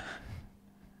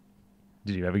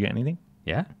 Did you ever get anything?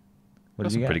 Yeah. What got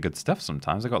did some you pretty get? good stuff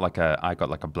sometimes. I got like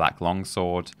a black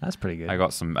longsword. That's pretty good. I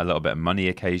got a little bit of money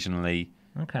occasionally.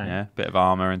 Okay. Yeah, bit of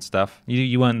armor and stuff.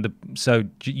 You weren't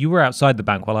you were outside the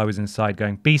bank while I was inside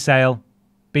going B sale,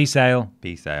 B sale,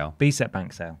 B sale. B set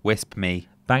bank sale. Wisp me.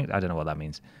 Bank. I don't know what that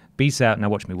means. B sale. Now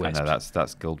watch me I wisp. know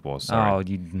that's Guild Wars. Sorry. Oh,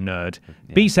 you nerd.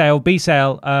 Yeah. B sale. B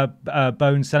sale.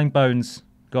 Bones. Selling bones.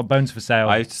 Got bones for sale.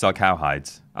 I used to sell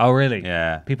cowhides. Oh, really?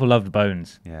 Yeah. People loved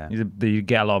bones. Yeah. You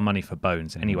get a lot of money for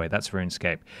bones. Anyway, that's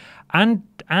RuneScape. And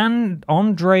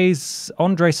Andre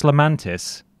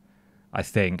Slamantis, I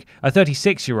think, a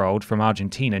 36-year-old from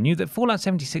Argentina, knew that Fallout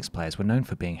 76 players were known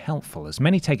for being helpful, as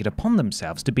many take it upon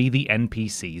themselves to be the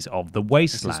NPCs of the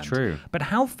wasteland. This is true. But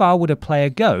how far would a player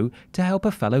go to help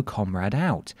a fellow comrade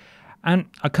out? And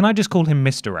can I just call him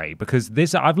Mr. A? Because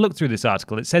I've looked through this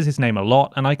article. It says his name a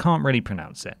lot, and I can't really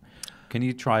pronounce it. Can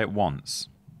you try it once?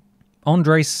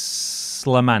 Andre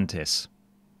Slamantis.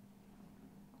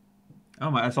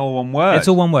 Oh my, that's all one word. It's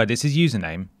all one word. It's his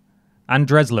username.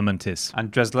 Andres Lamantis.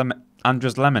 Andres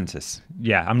Lementis.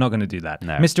 Yeah, I'm not going to do that.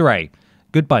 No. Mr. A.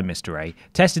 Goodbye, Mr. A.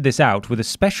 Tested this out with a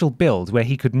special build where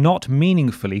he could not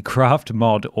meaningfully craft,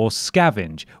 mod, or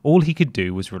scavenge. All he could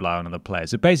do was rely on other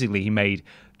players. So basically, he made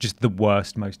just the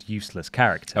worst, most useless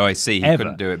character. Oh, I see. He ever.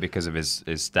 couldn't do it because of his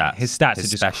stats. His stats His are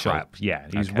just special. crap. Yeah,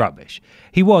 he was Okay. rubbish.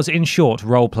 He was, in short,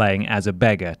 role-playing as a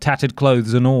beggar, tattered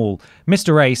clothes and all.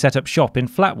 Mr. A set up shop in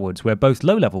Flatwoods, where both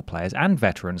low-level players and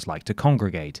veterans like to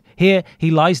congregate. Here, he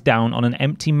lies down on an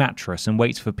empty mattress and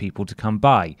waits for people to come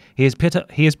by. He has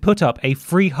put up a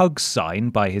free hugs sign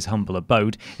by his humble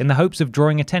abode in the hopes of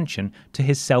drawing attention to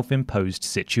his self-imposed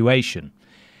situation.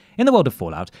 In the world of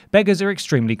Fallout, beggars are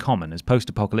extremely common, as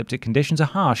post-apocalyptic conditions are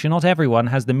harsh and not everyone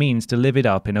has the means to live it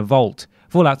up in a vault.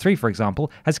 Fallout 3, for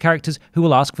example, has characters who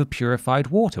will ask for purified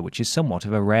water, which is somewhat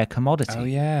of a rare commodity. Oh,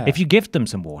 yeah. If you gift them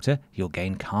some water, you'll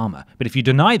gain karma, but if you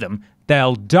deny them,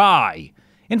 they'll die.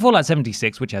 In Fallout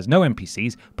 76, which has no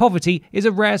NPCs, poverty is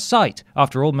a rare sight.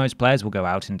 After all, most players will go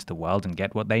out into the world and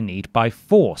get what they need by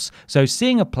force. So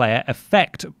seeing a player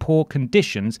affect poor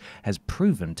conditions has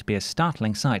proven to be a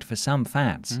startling sight for some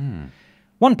fans.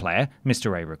 One player,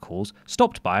 Mr. A recalls,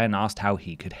 stopped by and asked how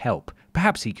he could help.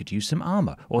 Perhaps he could use some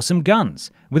armor or some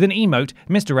guns. With an emote,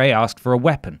 Mr. A asked for a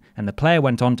weapon, and the player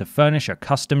went on to furnish a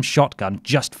custom shotgun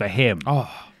just for him.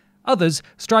 Others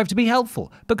strive to be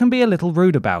helpful, but can be a little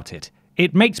rude about it.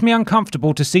 It makes me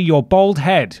uncomfortable to see your bald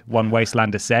head, one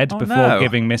Wastelander said before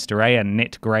giving Mr. A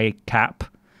knit grey cap.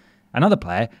 Another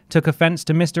player took offence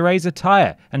to Mr. A's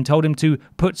attire and told him to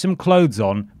put some clothes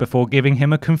on before giving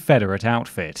him a Confederate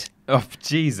outfit. Oh,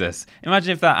 Jesus.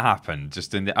 Imagine if that happened.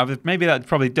 Maybe that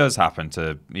probably does happen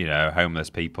to, homeless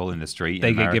people in the street. They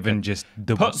in get America. given just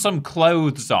the... Put some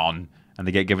clothes on, and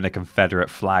they get given a Confederate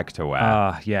flag to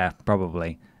wear. Yeah,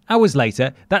 probably. Hours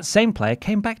later, that same player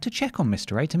came back to check on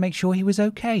Mr. A to make sure he was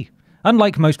okay.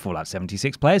 Unlike most Fallout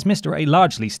 76 players, Mr. A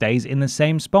largely stays in the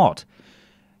same spot.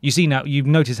 You see now, you've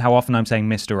noticed how often I'm saying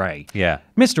Mr. A. Yeah.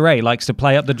 Mr. A likes to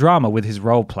play up the drama with his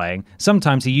role-playing.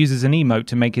 Sometimes he uses an emote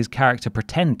to make his character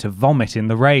pretend to vomit in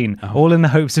the rain, all in the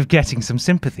hopes of getting some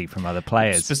sympathy from other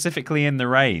players. Specifically in the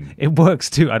rain. It works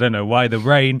too. I don't know why the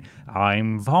rain.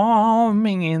 I'm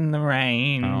vomiting in the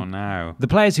rain. Oh, no. The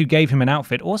players who gave him an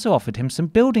outfit also offered him some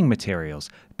building materials.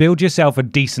 Build yourself a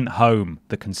decent home,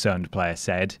 the concerned player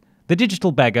said. The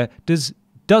digital beggar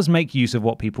does make use of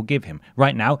what people give him.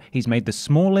 Right now, he's made the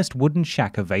smallest wooden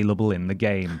shack available in the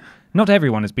game. Not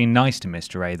everyone has been nice to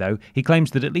Mr. A, though. He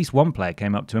claims that at least one player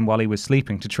came up to him while he was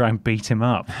sleeping to try and beat him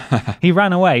up. He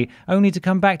ran away, only to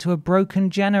come back to a broken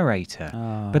generator.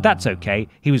 But that's okay.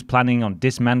 He was planning on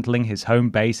dismantling his home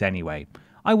base anyway.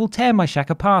 I will tear my shack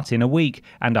apart in a week,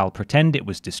 and I'll pretend it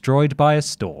was destroyed by a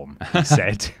storm, he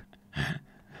said.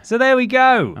 So there we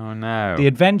go. Oh, no. The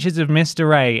adventures of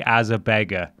Mr. A as a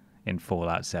beggar in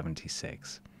Fallout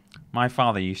 76. My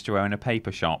father used to own a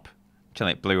paper shop till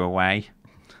it blew away.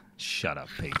 Shut up,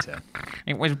 Peter.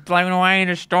 It was blown away in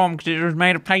a storm because it was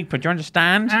made of paper. Do you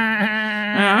understand?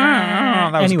 That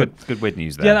was Anyway. good weird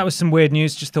news there. Yeah, that was some weird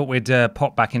news. Just thought we'd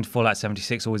pop back into Fallout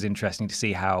 76. Always interesting to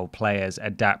see how players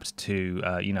adapt to,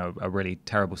 a really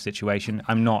terrible situation.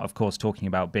 I'm not, of course, talking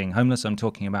about being homeless. I'm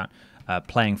talking about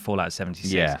playing Fallout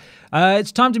 76. Yeah.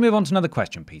 It's time to move on to another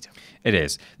question, Peter. It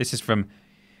is. This is from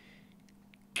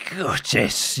Gutter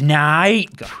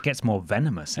Snipe. God, it gets more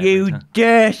venomous every You time.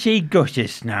 dirty gutter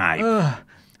snipe.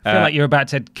 I feel like you're about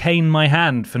to cane my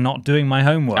hand for not doing my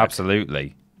homework.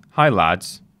 Absolutely. Hi,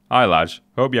 lads.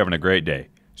 Hope you're having a great day.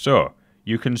 So,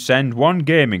 you can send one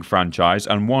gaming franchise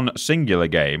and one singular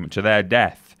game to their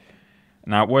death.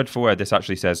 Now, word for word, this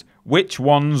actually says, which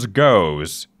ones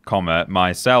goes,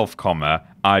 myself,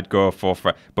 I'd go for...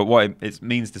 But what it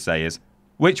means to say is,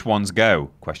 Which ones go?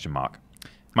 Question mark.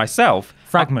 Myself,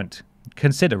 Fragment.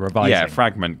 Consider revising. yeah,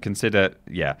 Fragment. Consider,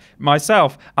 yeah.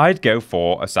 Myself, I'd go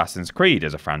for Assassin's Creed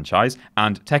as a franchise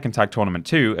and Tekken Tag Tournament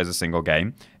 2 as a single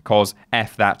game, cause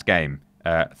F that game.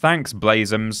 Thanks,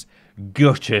 Blazums.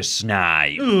 Gutter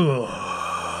Snipe.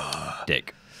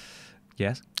 Dick.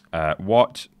 Yes.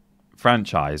 What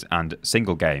franchise and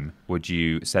single game would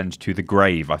you send to the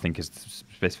grave? I think is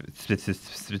specific.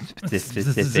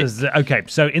 Okay,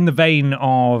 so in the vein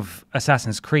of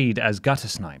Assassin's Creed, as Gutter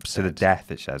Snipes, To the death,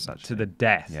 it says, actually. to the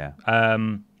death. Yeah.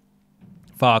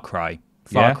 Far Cry.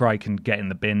 Far Cry can get in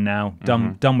the bin now.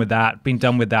 Done with that. Been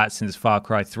done with that since Far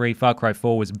Cry 3. Far Cry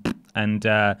 4 was, and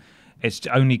it's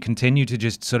only continued to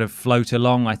just sort of float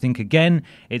along. I think again,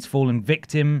 it's fallen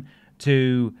victim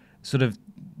to sort of.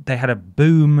 They had a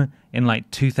boom in like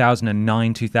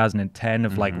 2009, 2010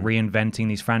 of like reinventing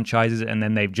these franchises, and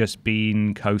then they've just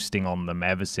been coasting on them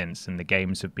ever since. And the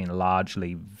games have been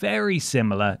largely very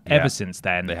similar ever since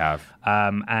then. They have.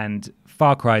 And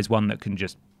Far Cry is one that can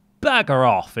just bugger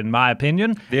off, in my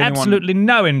opinion. The only Absolutely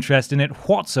no interest in it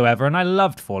whatsoever. And I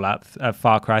loved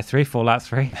Far Cry 3, Fallout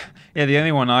 3. Yeah, the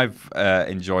only one I've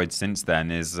enjoyed since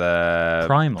then is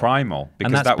Primal.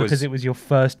 Because And that's because it was your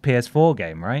first PS4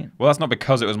 game, right? Well, that's not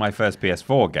because it was my first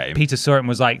PS4 game. Peter saw it and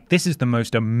was like, this is the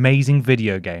most amazing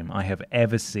video game I have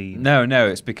ever seen. No,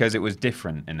 it's because it was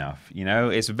different enough. You know,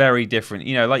 it's very different.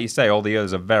 You know, like you say, all the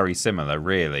others are very similar,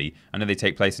 really. I know they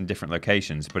take place in different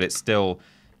locations, but it's still,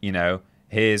 you know,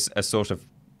 here's a sort of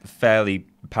fairly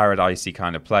paradisey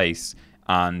kind of place.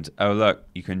 And, oh, look,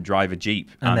 you can drive a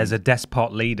Jeep. And there's a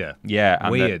despot leader. Yeah,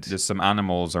 and Weird. There's some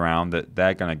animals around that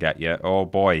they're going to get you. Oh,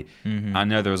 boy. I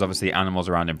know there was obviously animals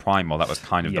around in Primal. That was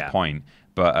kind of the point.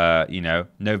 But, you know,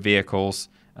 no vehicles.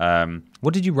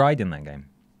 What did you ride in that game?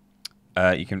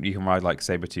 You can ride like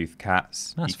saber-toothed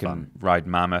cats. That's you can fun. ride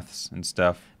mammoths and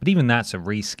stuff. But even that's a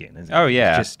reskin, isn't it? Oh,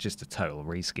 yeah. It's just a total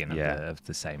reskin of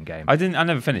the same game. I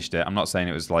never finished it. I'm not saying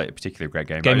it was like a particularly great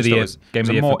game. Game but of the year. It was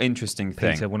a more interesting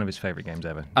thing. Peter, one of his favourite games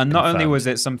ever. And not only Confirmed. was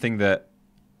it something that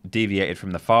deviated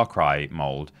from the Far Cry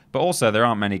mold, but also there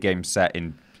aren't many games set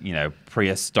in, you know,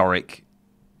 prehistoric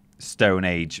Stone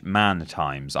Age man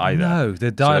times either. No, the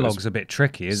dialogue's a bit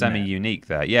tricky, isn't it? Semi-unique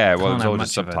there. Yeah, well, it was Can't all have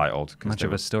just subtitled. 'cause Much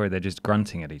of a story, they're just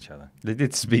grunting at each other. They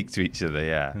did speak to each other,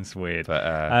 yeah. It's weird. But,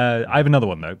 I have another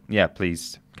one, though. yeah,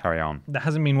 please carry on. There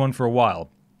hasn't been one for a while.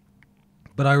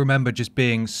 But I remember just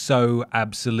being so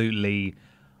absolutely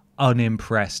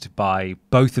unimpressed by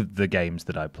both of the games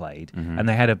that I played. And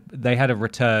they had a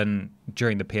return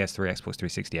during the PS3, Xbox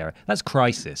 360 era. That's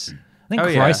Crysis. I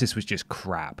think Crysis was just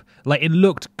crap. Like, it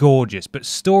looked gorgeous, but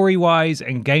story-wise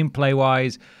and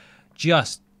gameplay-wise,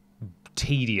 just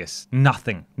tedious.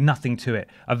 Nothing to it.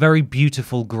 A very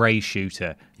beautiful grey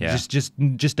shooter. Yeah.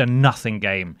 Just a nothing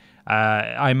game.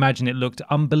 I imagine it looked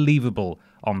unbelievable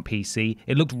on PC.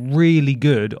 It looked really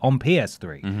good on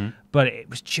PS3. But it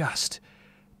was just...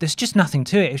 There's just nothing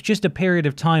to it. It's just a period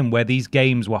of time where these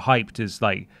games were hyped as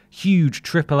like huge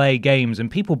AAA games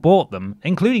and people bought them,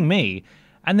 including me.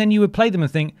 And then you would play them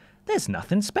and think, there's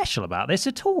nothing special about this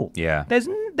at all. Yeah. There's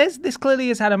this clearly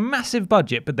has had a massive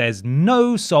budget, but there's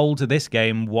no soul to this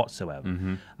game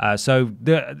whatsoever.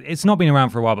 It's not been around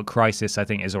for a while, but Crysis, I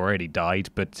think, has already died.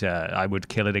 But I would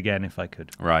kill it again if I could.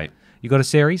 Right. You got a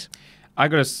series? I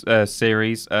got a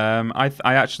series. I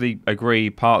actually agree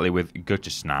partly with Gutter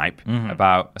Snipe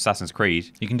about Assassin's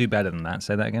Creed. You can do better than that.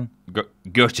 Say that again.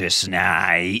 Gutter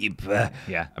Snipe.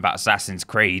 Yeah. About Assassin's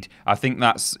Creed. I think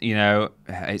that's, you know,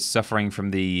 it's suffering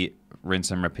from the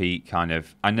rinse and repeat kind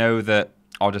of. I know that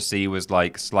Odyssey was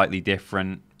like slightly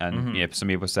different, and you know, some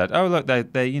people said, "Oh, look,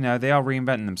 they you know, they are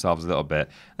reinventing themselves a little bit."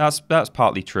 That's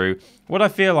partly true. What I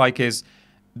feel like is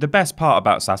the best part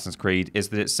about Assassin's Creed is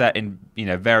that it's set in, you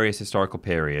know, various historical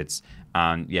periods,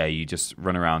 and yeah, you just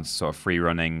run around sort of free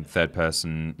running, third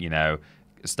person, you know,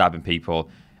 stabbing people.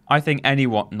 I think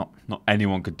not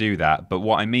anyone could do that, but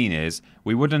what I mean is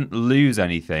we wouldn't lose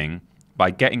anything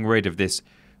by getting rid of this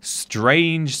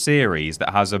strange series that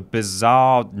has a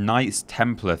bizarre Knights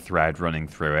Templar thread running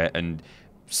through it and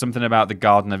something about the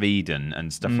Garden of Eden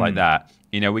and stuff like that.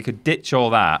 You know, we could ditch all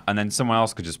that, and then someone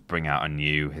else could just bring out a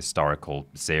new historical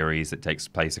series that takes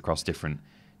place across different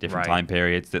time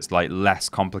periods that's like less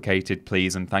complicated,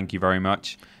 please, and thank you very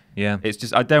much. Yeah. It's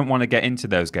just, I don't want to get into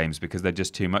those games because they're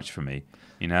just too much for me,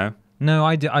 you know? No,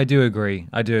 I do agree.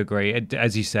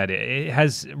 As you said, it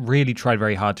has really tried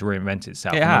very hard to reinvent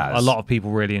itself. It has. A lot of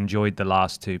people really enjoyed the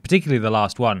last two, particularly the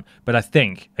last one. But I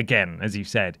think, again, as you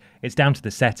said, it's down to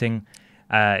the setting.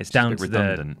 It's down to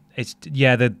redundant.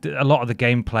 A lot of the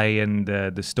gameplay and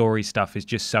the story stuff is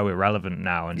just so irrelevant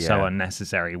now and so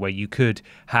unnecessary. Where you could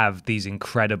have these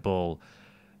incredible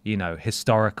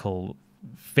historical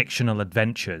fictional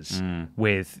adventures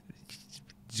with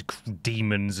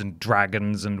demons and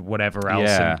dragons and whatever else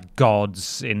and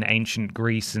gods in ancient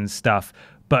Greece and stuff,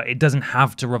 but it doesn't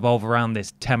have to revolve around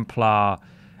this Templar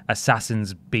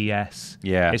Assassins BS.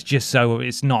 Yeah.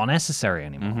 It's not necessary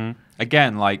anymore.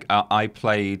 Again, like I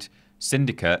played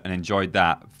Syndicate and enjoyed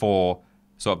that for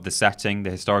sort of the setting, the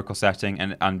historical setting,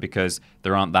 and because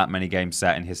there aren't that many games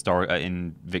set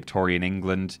in Victorian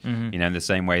England, in the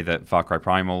same way that Far Cry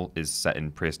Primal is set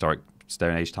in prehistoric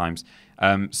Stone Age times.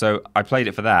 So I played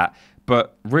it for that.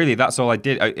 But really, that's all I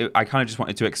did. I kind of just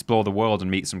wanted to explore the world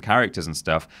and meet some characters and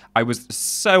stuff. I was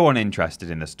so uninterested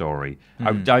in the story.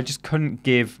 I just couldn't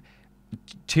give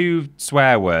 2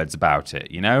 swear words about it,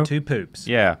 2 poops.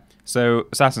 Yeah. So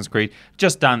Assassin's Creed,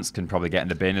 Just Dance can probably get in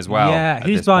the bin as well. Yeah,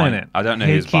 who's buying it? I don't know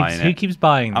who's buying it. Who keeps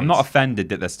buying it? I'm not offended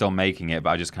that they're still making it,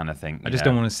 but I just kind of think... I just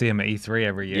don't want to see them at E3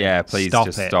 every year. Yeah, please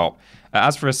stop.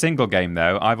 As for a single game,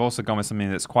 though, I've also gone with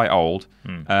something that's quite old.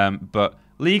 But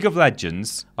League of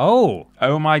Legends... Oh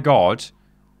my God,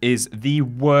 is the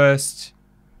worst...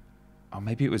 Oh,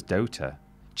 maybe it was Dota.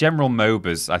 General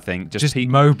MOBAs, I think. Just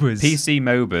MOBAs. PC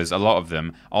MOBAs, a lot of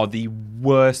them, are the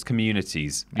worst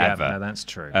communities ever. Yeah, no, that's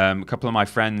true. A couple of my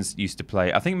friends used to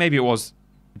play, I think maybe it was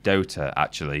Dota,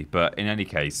 actually, but in any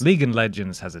case... League of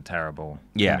Legends has a terrible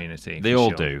community. They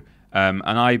all do. And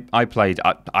I played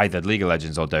either League of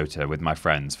Legends or Dota with my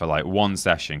friends for like one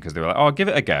session because they were like, oh, give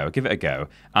it a go.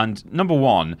 And number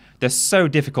one, they're so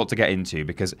difficult to get into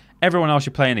because everyone else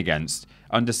you're playing against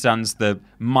understands the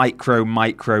micro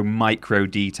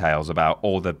details about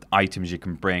all the items you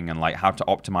can bring and like how to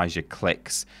optimize your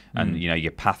clicks and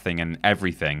your pathing and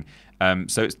everything.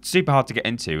 So it's super hard to get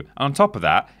into. And on top of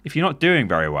that, if you're not doing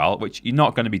very well, which you're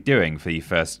not going to be doing for your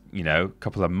first,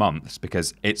 couple of months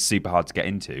because it's super hard to get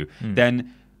into,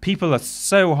 then people are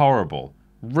so horrible.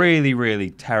 Really, really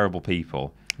terrible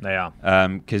people. They are.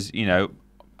 Because,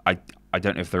 I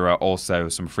don't know if there are also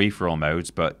some free-for-all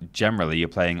modes, but generally you're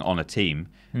playing on a team.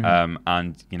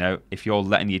 And, if you're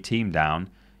letting your team down,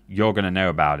 you're going to know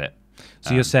about it.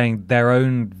 So you're saying their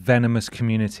own venomous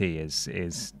community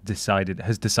has decided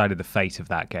the fate of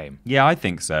that game? Yeah, I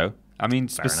think so. I mean,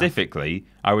 specifically,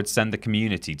 I would send the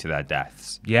community to their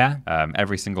deaths. Yeah?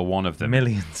 Every single one of them.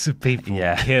 Millions of people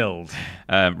killed.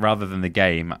 Rather than the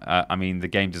game. I mean, the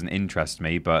game doesn't interest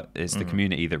me, but it's the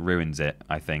community that ruins it,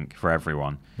 I think, for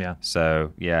everyone. Yeah.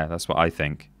 So, yeah, that's what I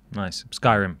think. Nice.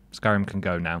 Skyrim. Skyrim can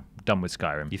go now. Done with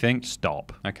Skyrim. You think?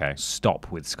 Stop. Okay.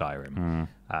 Stop with Skyrim.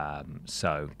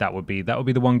 So that would be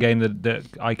the one game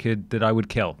that I would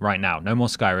kill right now. No more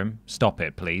Skyrim. Stop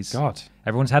it, please. God.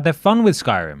 Everyone's had their fun with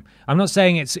Skyrim. I'm not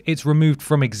saying it's removed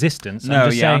from existence.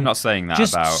 I'm not saying that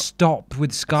just about stop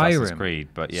with Skyrim. Assassin's Creed,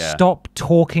 but yeah. Stop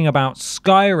talking about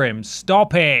Skyrim.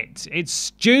 Stop it. It's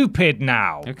stupid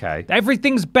now. Okay.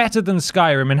 Everything's better than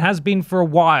Skyrim and has been for a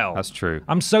while. That's true.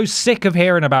 I'm so sick of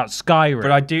hearing about Skyrim.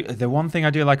 But the one thing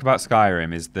I do like about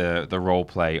Skyrim is the role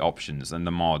play options and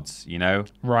the mods,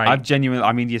 Right. I've genuinely,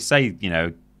 I mean, you say,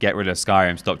 get rid of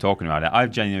Skyrim, stop talking about it.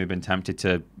 I've genuinely been tempted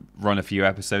to run a few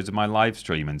episodes of my live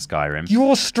stream in Skyrim.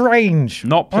 You're strange.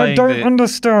 I don't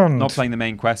understand. Not playing the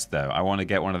main quest, though. I want to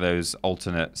get one of those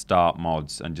alternate start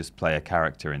mods and just play a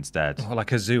character instead. Or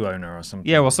like a zoo owner or something.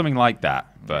 Yeah, well, something like that.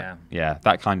 But yeah,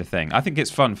 that kind of thing. I think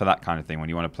it's fun for that kind of thing when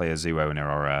you want to play a zoo owner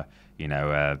or a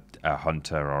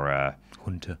hunter or a...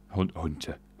 Hunter.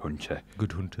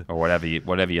 Good hunter. Or whatever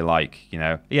you like,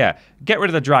 Yeah, get rid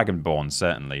of the Dragonborn,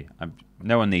 certainly.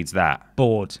 No one needs that.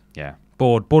 Bored. Yeah.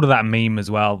 Bored of that meme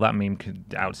as well. That meme could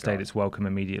outstate its welcome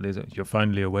immediately. You're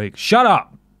finally awake. Shut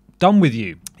up. Done with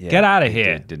you. Yeah, get out of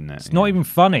here. Didn't it? It's not even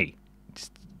funny.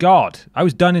 God, I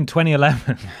was done in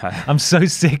 2011. I'm so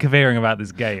sick of hearing about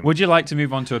this game. Would you like to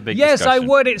move on to a big discussion? Yes, I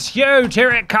would. It's huge. Here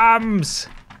it comes.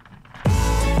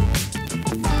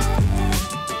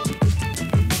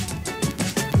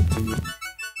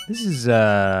 This is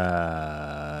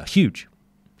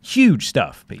huge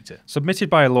stuff, Peter. Submitted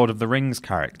by a Lord of the Rings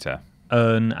character.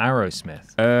 Ern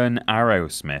Arrowsmith.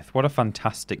 What a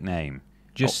fantastic name.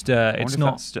 Just it's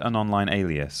not that's an online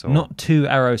alias. Or... Not 2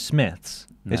 Arrowsmiths.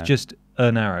 No. It's just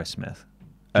Ern Arrowsmith.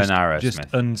 Just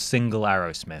single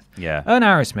Arrowsmith. Yeah. Ern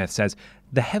Arrowsmith says,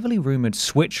 the heavily rumoured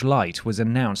Switch Lite was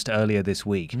announced earlier this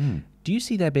week. Do you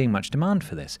see there being much demand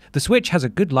for this? The Switch has a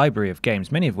good library of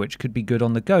games, many of which could be good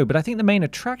on the go, but I think the main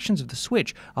attractions of the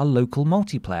Switch are local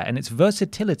multiplayer and its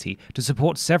versatility to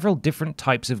support several different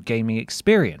types of gaming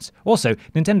experience. Also,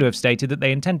 Nintendo have stated that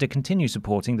they intend to continue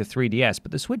supporting the 3DS,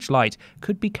 but the Switch Lite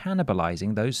could be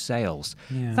cannibalizing those sales.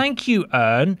 Yeah. Thank you,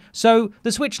 Ern. So,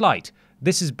 the Switch Lite.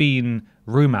 this has been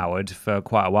rumored for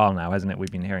quite a while now, hasn't it?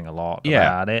 We've been hearing a lot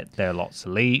about it. There are lots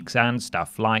of leaks and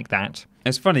stuff like that.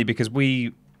 It's funny because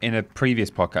we, in a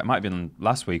previous podcast, it might have been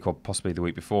last week or possibly the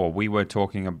week before, we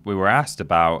were asked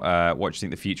about what do you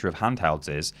think the future of handhelds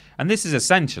is. And this is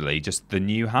essentially just the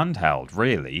new handheld,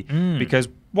 really. Because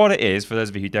what it is, for those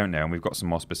of you who don't know, and we've got some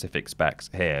more specific specs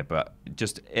here, but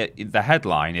just the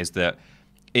headline is that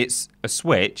it's a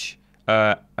Switch.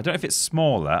 I don't know if it's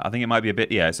smaller. I think it might be a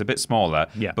bit, it's a bit smaller.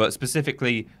 Yeah. But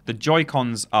specifically, the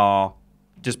Joy-Cons are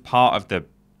just part of the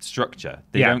structure.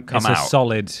 They don't come out. It's a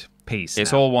solid piece.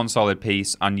 It's all one solid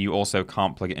piece, and you also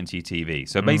can't plug it into your TV.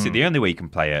 So basically, the only way you can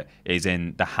play it is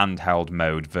in the handheld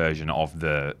mode version of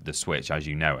the Switch as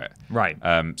you know it. Right.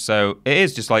 So it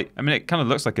is just like, I mean, it kind of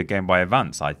looks like a Game Boy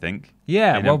Advance, I think.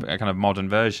 Yeah, a kind of modern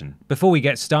version. Before we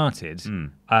get started,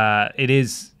 it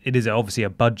is obviously a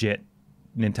budget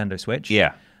Nintendo Switch.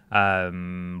 Yeah.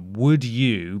 Would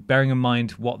you, bearing in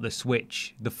mind what the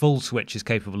full Switch is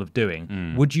capable of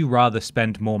doing, would you rather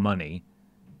spend more money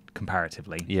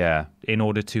comparatively in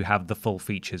order to have the full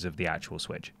features of the actual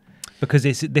Switch? Because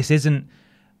this isn't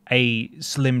a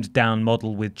slimmed down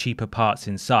model with cheaper parts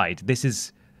inside.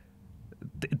 This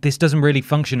doesn't really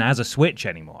function as a Switch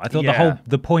anymore. I thought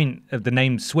the point of the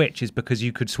name Switch is because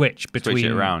you could switch between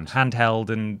handheld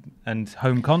and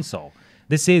home console.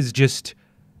 This is just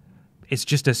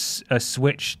a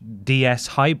Switch DS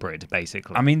hybrid,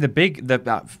 basically. I mean, I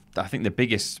think the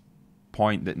biggest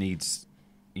point that needs,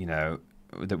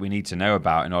 that we need to know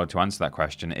about in order to answer that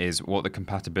question is what the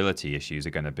compatibility issues are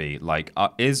going to be. Like,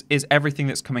 is everything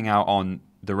that's coming out on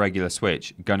the regular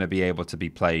Switch going to be able to be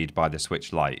played by the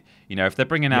Switch Lite? If they're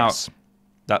bringing out,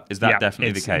 is that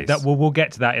definitely the case? We'll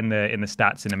get to that in the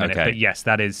stats in a minute. Okay. But yes,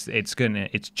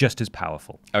 it's just as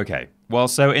powerful. Okay. Well,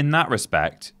 so in that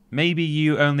respect, maybe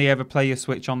you only ever play your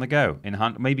Switch on the go in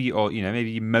hand. Maybe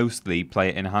you mostly play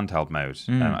it in handheld mode.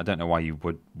 I don't know why you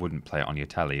wouldn't play it on your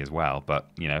telly as well,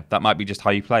 but that might be just how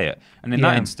you play it. And in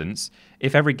that instance,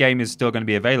 if every game is still going to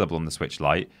be available on the Switch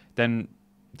Lite, then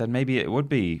maybe it would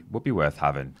be worth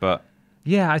having. But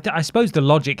yeah, I suppose the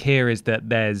logic here is that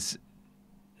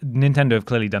Nintendo have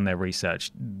clearly done their research.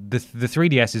 The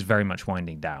 3DS is very much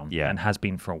winding down and has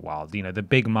been for a while. The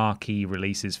big marquee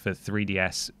releases for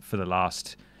 3DS for the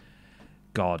last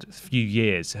few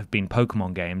years have been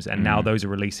Pokemon games, and now those are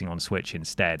releasing on Switch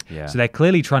instead. Yeah. So they're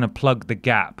clearly trying to plug the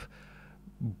gap,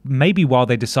 maybe while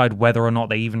they decide whether or not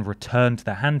they even return to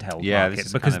the handheld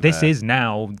market, because this is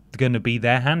now going to be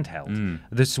their handheld.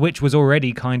 The Switch was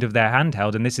already kind of their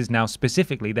handheld, and this is now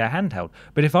specifically their handheld.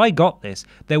 But if I got this,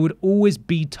 there would always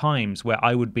be times where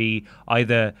I would be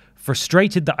either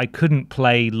frustrated that I couldn't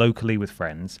play locally with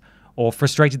friends, or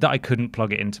frustrated that I couldn't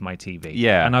plug it into my TV.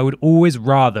 Yeah. And I would always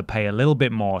rather pay a little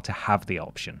bit more to have the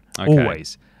option. Okay.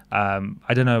 Always.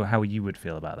 I don't know how you would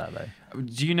feel about that, though.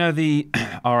 Do you know the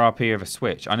RRP of a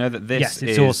Switch? I know that this Yes,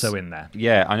 it's also in there.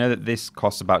 Yeah, I know that this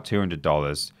costs about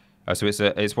 $200. So it's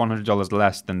 $100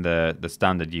 less than the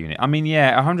standard unit. I mean,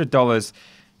 $100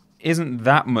 isn't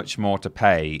that much more to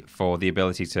pay for the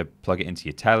ability to plug it into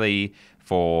your telly,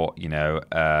 for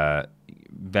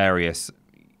various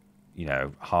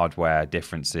hardware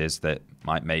differences that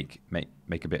might make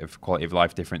a bit of quality of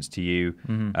life difference to you.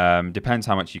 Depends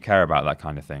how much you care about that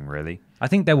kind of thing, really. I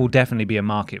think there will definitely be a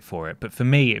market for it, but for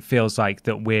me, it feels like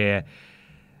that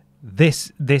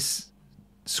this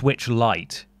Switch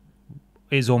Lite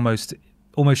is almost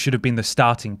should have been the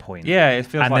starting point. Yeah, it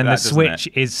feels and like then that, the Switch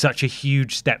is such a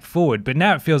huge step forward, but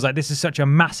now it feels like this is such a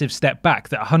massive step back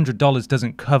that $100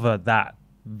 doesn't cover that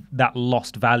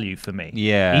lost value for me.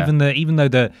 Yeah, even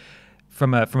though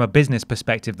from a business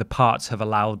perspective, the parts have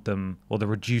allowed them, or the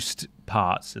reduced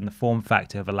parts and the form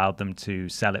factor have allowed them to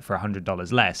sell it for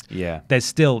 $100 less. Yeah, there's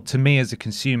still, to me as a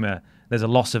consumer, there's a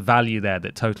loss of value there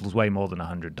that totals way more than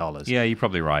 $100. Yeah, you're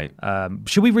probably right.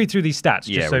 Should we read through these stats?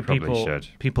 Just so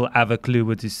people have a clue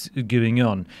what is going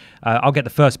on. I'll get the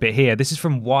first bit here. This is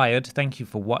from Wired. Thank you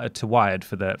to Wired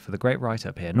for the great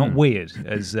write-up here. Not weird,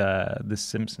 as The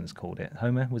Simpsons called it.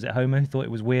 Homer? Was it Homer who thought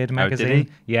it was Weird magazine? Oh, did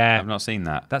he? Yeah. I've not seen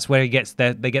that. That's where they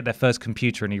get their first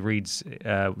computer and he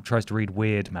tries to read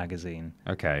Weird magazine.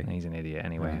 Okay. And he's an idiot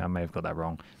anyway. I may have got that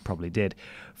wrong. Probably did.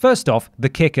 First off, the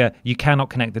kicker, you cannot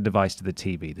connect the device to the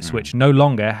TV. The Switch no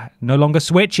longer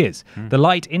switches. The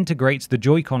Lite integrates the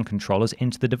Joy-Con controllers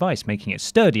into the device, making it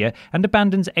sturdier, and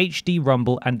abandons HD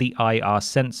rumble and the IR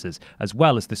sensors, as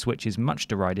well as the Switch's much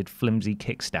derided flimsy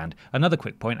kickstand. Another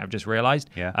quick point I've just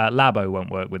realized. Labo won't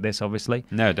work with this, obviously.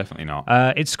 No, definitely not.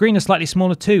 Its screen is slightly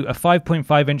smaller too, a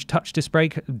 5.5-inch touch display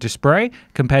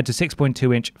compared to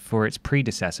 6.2-inch for its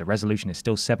predecessor. Resolution is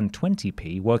still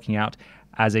 720p, working out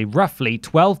as a roughly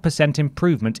 12%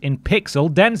 improvement in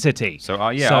pixel density. So,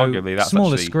 arguably that's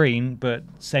smaller actually... screen, but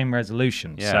same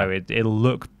resolution. Yeah. So it'll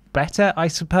look better, I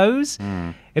suppose.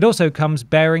 It also comes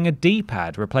bearing a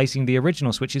D-pad, replacing the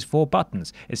original Switch's 4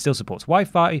 buttons. It still supports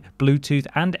Wi-Fi, Bluetooth,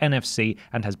 and NFC,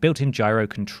 and has built-in gyro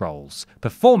controls.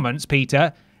 Performance,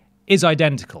 Peter, is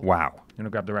identical. Wow. I'm going to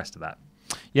grab the rest of that.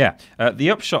 Yeah, the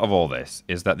upshot of all this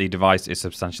is that the device is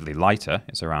substantially lighter.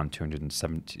 It's around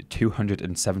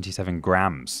 277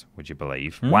 grams, would you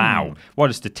believe? Wow, what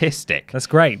a statistic. That's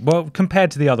great. Well,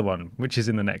 compared to the other one, which is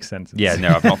in the next sentence. Yeah,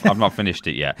 no, I've not finished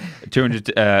it yet.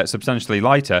 Substantially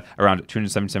lighter, around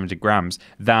 277 grams,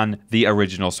 than the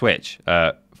original Switch.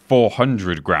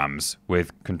 400 grams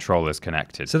with controllers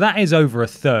connected. So that is over a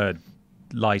third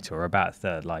lighter, or about a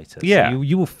third lighter. Yeah. So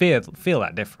you will feel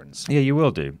that difference. Yeah, you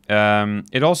will do.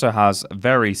 It also has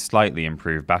very slightly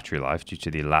improved battery life due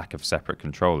to the lack of separate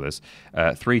controllers,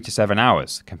 3 to 7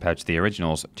 hours compared to the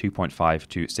original's 2.5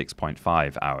 to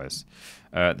 6.5 hours.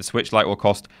 The Switch Lite will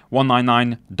cost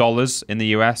 $199 in the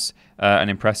US, an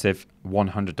impressive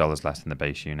 $100 less than the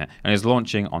base unit, and is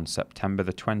launching on September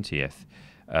the 20th.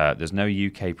 There's no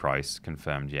UK price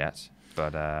confirmed yet,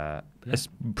 but...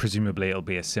 presumably it'll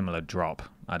be a similar drop,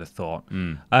 I'd have thought.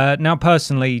 Now,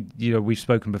 personally, we've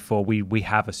spoken before. We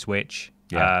have a Switch,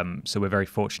 so we're very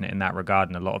fortunate in that regard,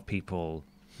 and a lot of people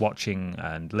watching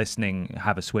and listening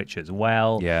have a Switch as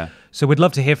well. Yeah. So we'd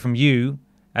love to hear from you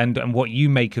and what you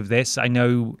make of this. I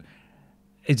know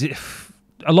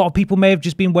a lot of people may have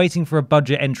just been waiting for a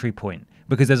budget entry point,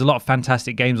 because there's a lot of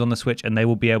fantastic games on the Switch and they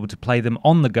will be able to play them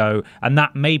on the go, and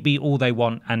that may be all they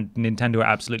want, and Nintendo are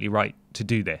absolutely right to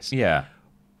do this. Yeah.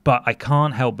 But I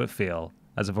can't help but feel,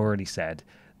 as I've already said,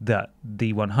 that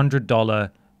the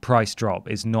 $100 price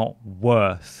drop is not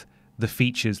worth the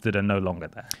features that are no longer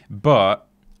there. But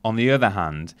on the other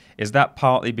hand, is that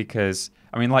partly because,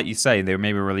 I mean, like you say, they were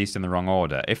maybe released in the wrong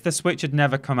order? If the Switch had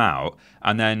never come out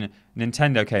and then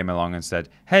Nintendo came along and said,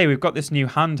 hey, we've got this new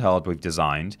handheld we've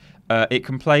designed, it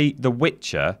can play The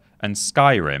Witcher and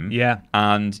Skyrim,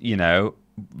 and,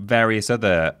 various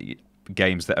other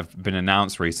games that have been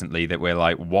announced recently that we're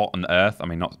like, what on earth? I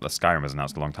mean, not that Skyrim was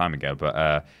announced a long time ago,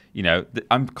 but,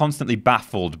 I'm constantly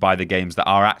baffled by the games that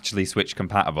are actually Switch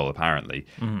compatible, apparently.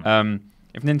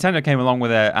 If Nintendo came along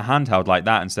with a handheld like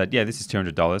that and said, yeah, this is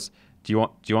 $200, do you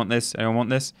want this? Anyone want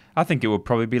this? I think it would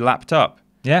probably be lapped up.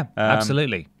 Yeah,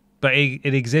 absolutely. But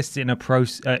it exists in a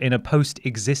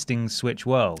post-existing Switch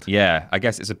world. Yeah, I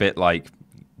guess it's a bit like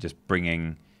just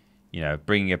bringing a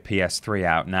PS3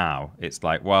 out now. It's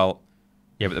like, well,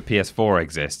 yeah, but the PS4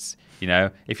 exists.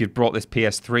 If you'd brought this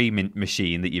PS3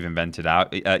 machine that you've invented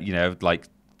out, like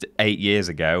 8 years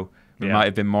ago, we might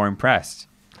have been more impressed.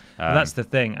 Well, that's the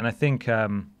thing, and I think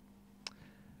Ern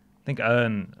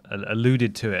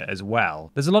alluded to it as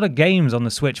well. There's a lot of games on the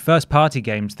Switch, first-party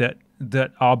games that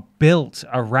are built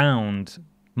around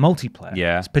multiplayer.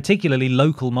 Yeah. It's particularly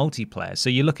local multiplayer. So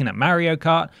you're looking at Mario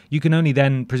Kart. You can only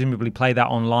then presumably play that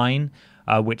online,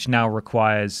 which now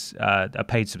requires a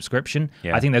paid subscription.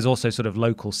 Yeah. I think there's also sort of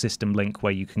local system link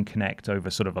where you can connect over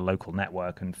sort of a local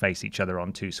network and face each other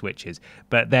on 2 switches.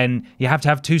 But then you have to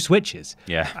have 2 switches.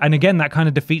 Yeah. And again, that kind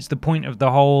of defeats the point of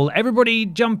the whole everybody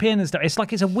jump in and stuff. It's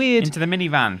like it's a weird... Into the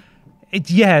minivan.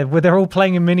 Where they're all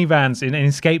playing in minivans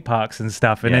in skate parks and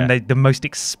stuff, and then the most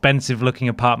expensive-looking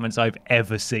apartments I've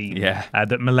ever seen. Yeah.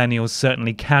 That millennials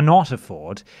certainly cannot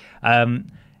afford.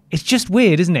 It's just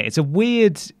weird, isn't it? It's a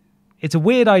weird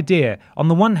idea. On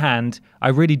the one hand, I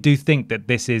really do think that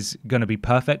this is going to be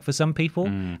perfect for some people,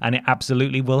 and it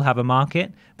absolutely will have a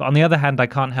market. But on the other hand, I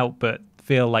can't help but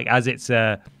feel like, as it's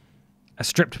a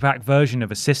stripped-back version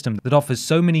of a system that offers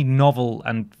so many novel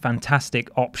and fantastic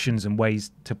options and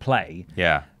ways to play,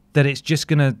 that it's just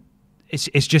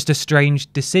it's just a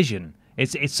strange decision.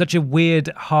 It's such a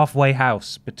weird halfway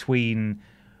house between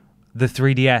the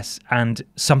 3DS and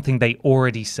something they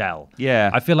already sell.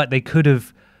 Yeah. I feel like they could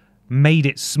have made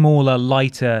it smaller,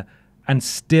 lighter, and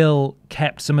still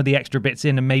kept some of the extra bits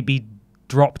in and maybe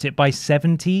dropped it by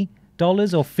 $70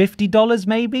 or $50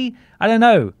 maybe. I don't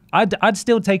know. I'd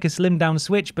still take a slimmed down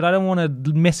Switch, but I don't want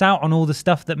to miss out on all the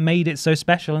stuff that made it so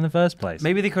special in the first place.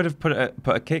 Maybe they could have put a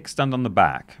kickstand on the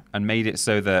back and made it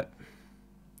so that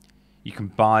you can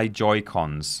buy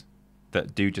Joy-Cons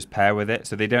that do just pair with it,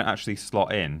 so they don't actually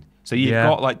slot in. So you've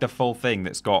got like the full thing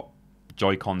that's got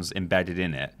Joy-Cons embedded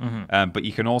in it, but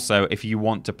you can also, if you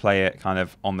want to play it kind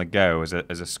of on the go as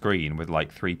a screen with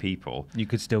like 3 people, you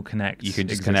could still connect. You can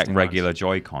just connect regular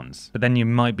Joy-Cons. But then you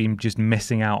might be just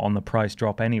missing out on the price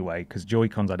drop anyway, because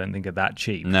Joy-Cons I don't think are that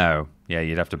cheap. No,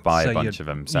 you'd have to buy a bunch of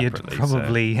them separately. You'd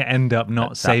probably end up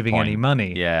not saving any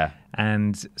money. Yeah,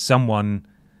 and someone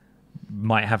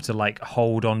might have to like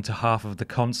hold on to half of the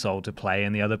console to play,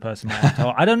 and the other person might have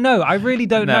to. I don't know. I really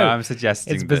don't know. No, I'm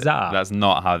suggesting it's bizarre. That's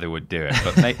not how they would do it,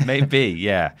 but maybe,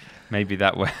 yeah, maybe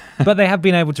that way. But they have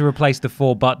been able to replace the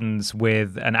 4 buttons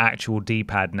with an actual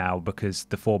D-pad now, because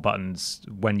the 4 buttons,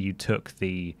 when you took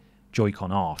the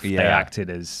Joy-Con off, they acted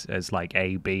as like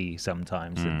A, B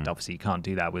sometimes, and obviously you can't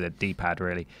do that with a D-pad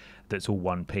really. That's all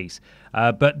one piece.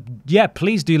 But yeah,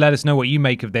 please do let us know what you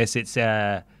make of this. It's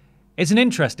an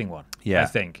interesting one. Yeah, I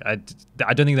think. I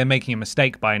don't think they're making a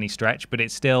mistake by any stretch, but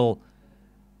it's still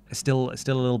a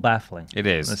little baffling. It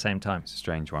is at the same time. It's a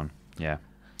strange one. Yeah.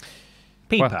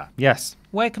 Peeper. Well, yes.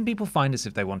 Where can people find us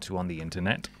if they want to on the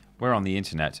internet? We're on the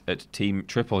internet at Team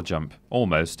TripleJump,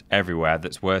 almost everywhere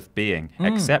that's worth being,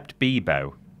 except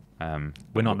Bebo.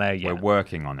 We're not there yet. We're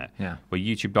working on it. Yeah. We're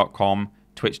youtube.com,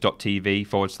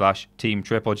 twitch.tv/Team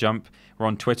TripleJump. We're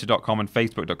on twitter.com and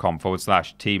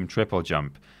facebook.com/Team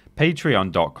TripleJump.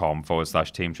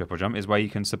 Patreon.com/Team TripleJump is where you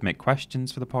can submit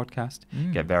questions for the podcast,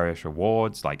 get various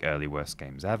rewards like early worst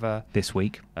games ever. This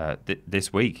week.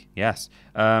 This week, yes.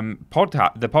 The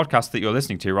podcast that you're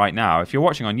listening to right now, if you're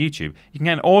watching on YouTube, you can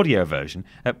get an audio version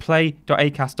at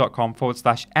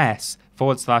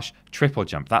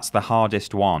play.acast.com/s/TripleJump. That's the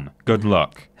hardest one. Good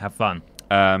luck. Have fun.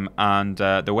 And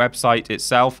the website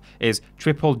itself is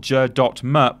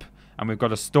triplej.mup, and we've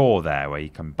got a store there where you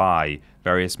can buy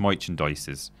various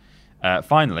merchandises.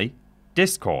 Finally,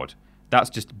 Discord.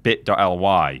 That's just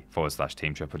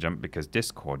bit.ly/Team TripleJump, because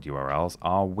Discord URLs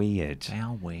are weird. They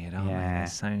are weird, aren't they? They're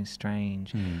so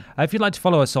strange. If you'd like to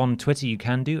follow us on Twitter, you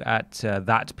can do at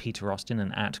that Peter Austin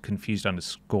and at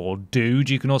confused_dude.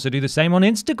 You can also do the same on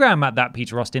Instagram at that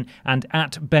Peter Austin and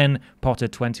at Ben Potter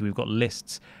 20. We've got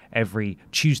lists every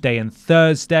Tuesday and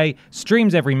Thursday.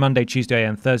 Streams every Monday, Tuesday,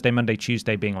 and Thursday. Monday,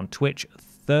 Tuesday being on Twitch.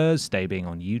 Thursday being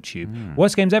on YouTube.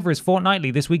 Worst Games Ever is fortnightly.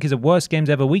 This week is a Worst Games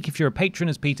Ever week. If you're a patron,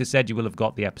 as Peter said, you will have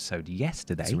got the episode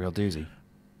yesterday. It's a real doozy.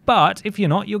 But if you're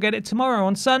not, you'll get it tomorrow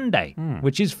on Sunday,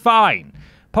 which is fine.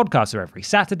 Podcasts are every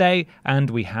Saturday,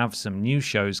 and we have some new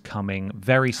shows coming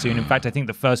very soon. In fact, I think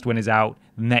the first one is out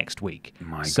next week.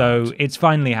 So it's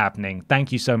finally happening.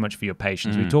 Thank you so much for your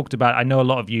patience. We talked about, I know a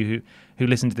lot of you who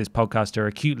listen to this podcast are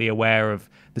acutely aware of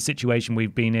the situation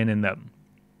we've been in that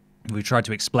we've tried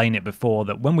to explain it before,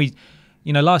 that when we,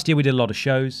 last year we did a lot of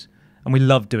shows, and we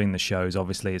loved doing the shows,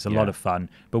 obviously. It's a lot of fun.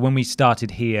 But when we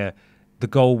started here, the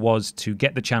goal was to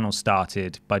get the channel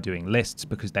started by doing lists,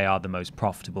 because they are the most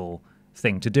profitable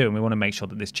thing to do, and we want to make sure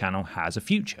that this channel has a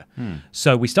future.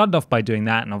 So we started off by doing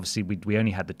that, and obviously we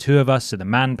only had the 2 of us, so the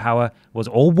manpower was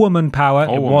all woman power.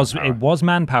 It was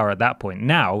manpower at that point.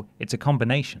 Now it's a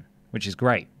combination, which is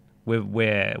great. We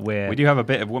do have a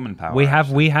bit of woman power. We have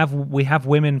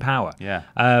women power. Yeah.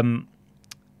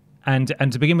 And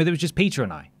to begin with, it was just Peter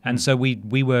and I, and so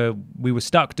we were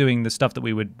stuck doing the stuff that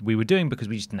we were doing because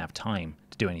we just didn't have time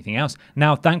to do anything else.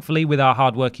 Now, thankfully, with our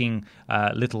hardworking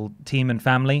little team and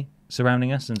family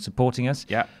surrounding us and supporting us,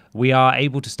 we are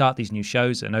able to start these new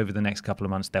shows, and over the next couple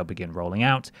of months, they'll begin rolling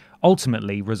out,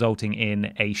 ultimately resulting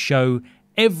in a show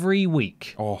every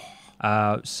week.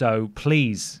 So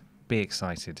please be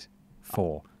excited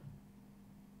for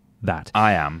that.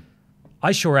 I am.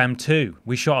 I sure am too.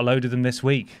 We shot a load of them this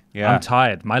week. Yeah. I'm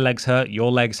tired. My legs hurt.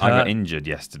 Your legs hurt. I got injured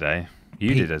yesterday.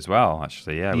 You did as well,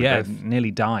 actually. Yeah, we both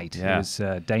nearly died. Yeah. It was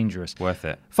dangerous. Worth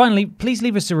it. Finally, please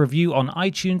leave us a review on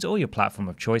iTunes or your platform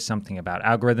of choice, something about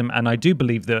algorithm. And I do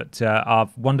believe that our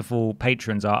wonderful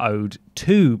patrons are owed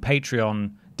 2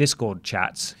 Patreon Discord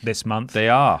chats this month. They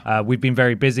are. We've been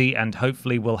very busy, and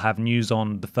hopefully we'll have news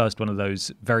on the first one of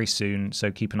those very soon.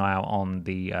 So keep an eye out on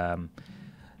the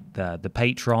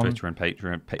Patreon, Twitter and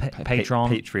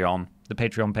Patreon, the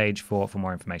Patreon page for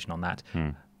more information on that.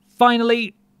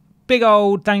 Finally, big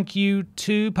old thank you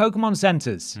to Pokemon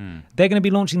Centers. They're going to be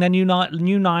launching their new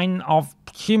line of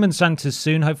human centers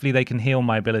soon. Hopefully they can heal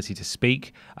my ability to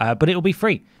speak, but it'll be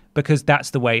free, because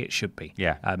that's the way it should be.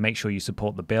 Yeah. Make sure you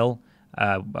support the bill.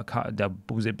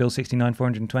 Was it Bill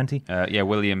 69,420? Yeah,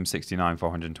 William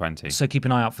 69,420. So keep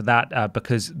an eye out for that,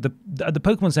 because at the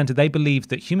Pokemon Center, they believe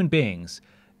that human beings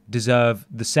deserve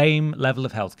the same level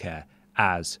of healthcare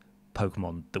as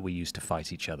Pokemon that we use to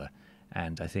fight each other.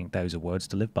 And I think those are words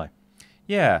to live by.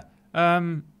 Yeah.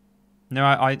 No,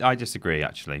 I disagree,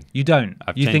 actually. You don't?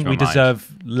 You think we mind.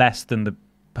 Deserve less than the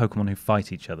Pokemon who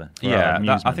fight each other? Yeah,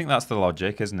 I think that's the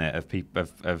logic, isn't it,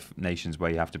 of nations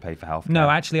where you have to pay for healthcare. No,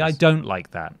 actually, I don't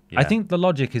like that. Yeah. I think the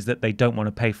logic is that they don't want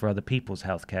to pay for other people's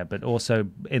healthcare, but also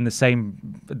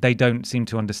they don't seem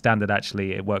to understand that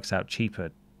actually it works out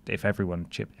cheaper if everyone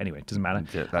chipped. Anyway, it doesn't matter.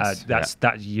 Yeah,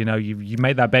 that. You know, you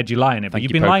made that bed, you lie in it. But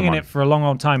you've been Pokemon. lying in it for a long,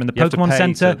 long time. And the You have to Pokemon pay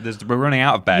Center, we're running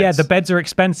out of beds. yeah, the beds are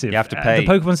expensive. You have to pay.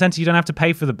 The Pokemon Center, you don't have to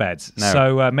pay for the beds. No.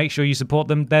 So make sure you support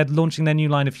them. They're launching their new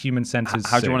line of human centers.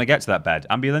 How do you want to get to that bed?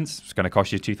 Ambulance? It's going to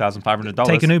cost you $2,500.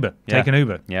 Take an Uber. Yeah. Take an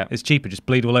Uber. Yeah. It's cheaper. Just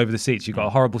bleed all over the seats. You've got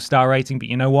a horrible star rating, but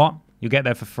you know what? You'll get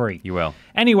there for free. You will.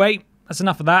 Anyway, that's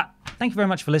enough of that. Thank you very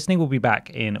much for listening. We'll be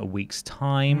back in a week's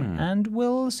time, and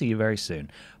we'll see you very soon.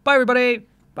 Bye, everybody.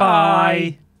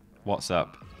 Bye. What's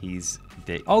up? He's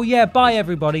Dick. Oh, yeah. Bye,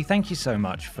 everybody. Thank you so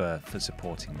much for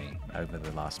supporting me over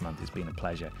the last month. It's been a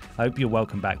pleasure. I hope you're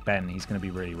welcome back, Ben. He's going to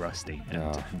be really rusty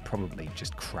and probably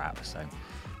just crap. So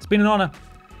it's been an honor.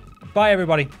 Bye,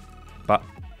 everybody.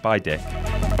 Bye, Dick.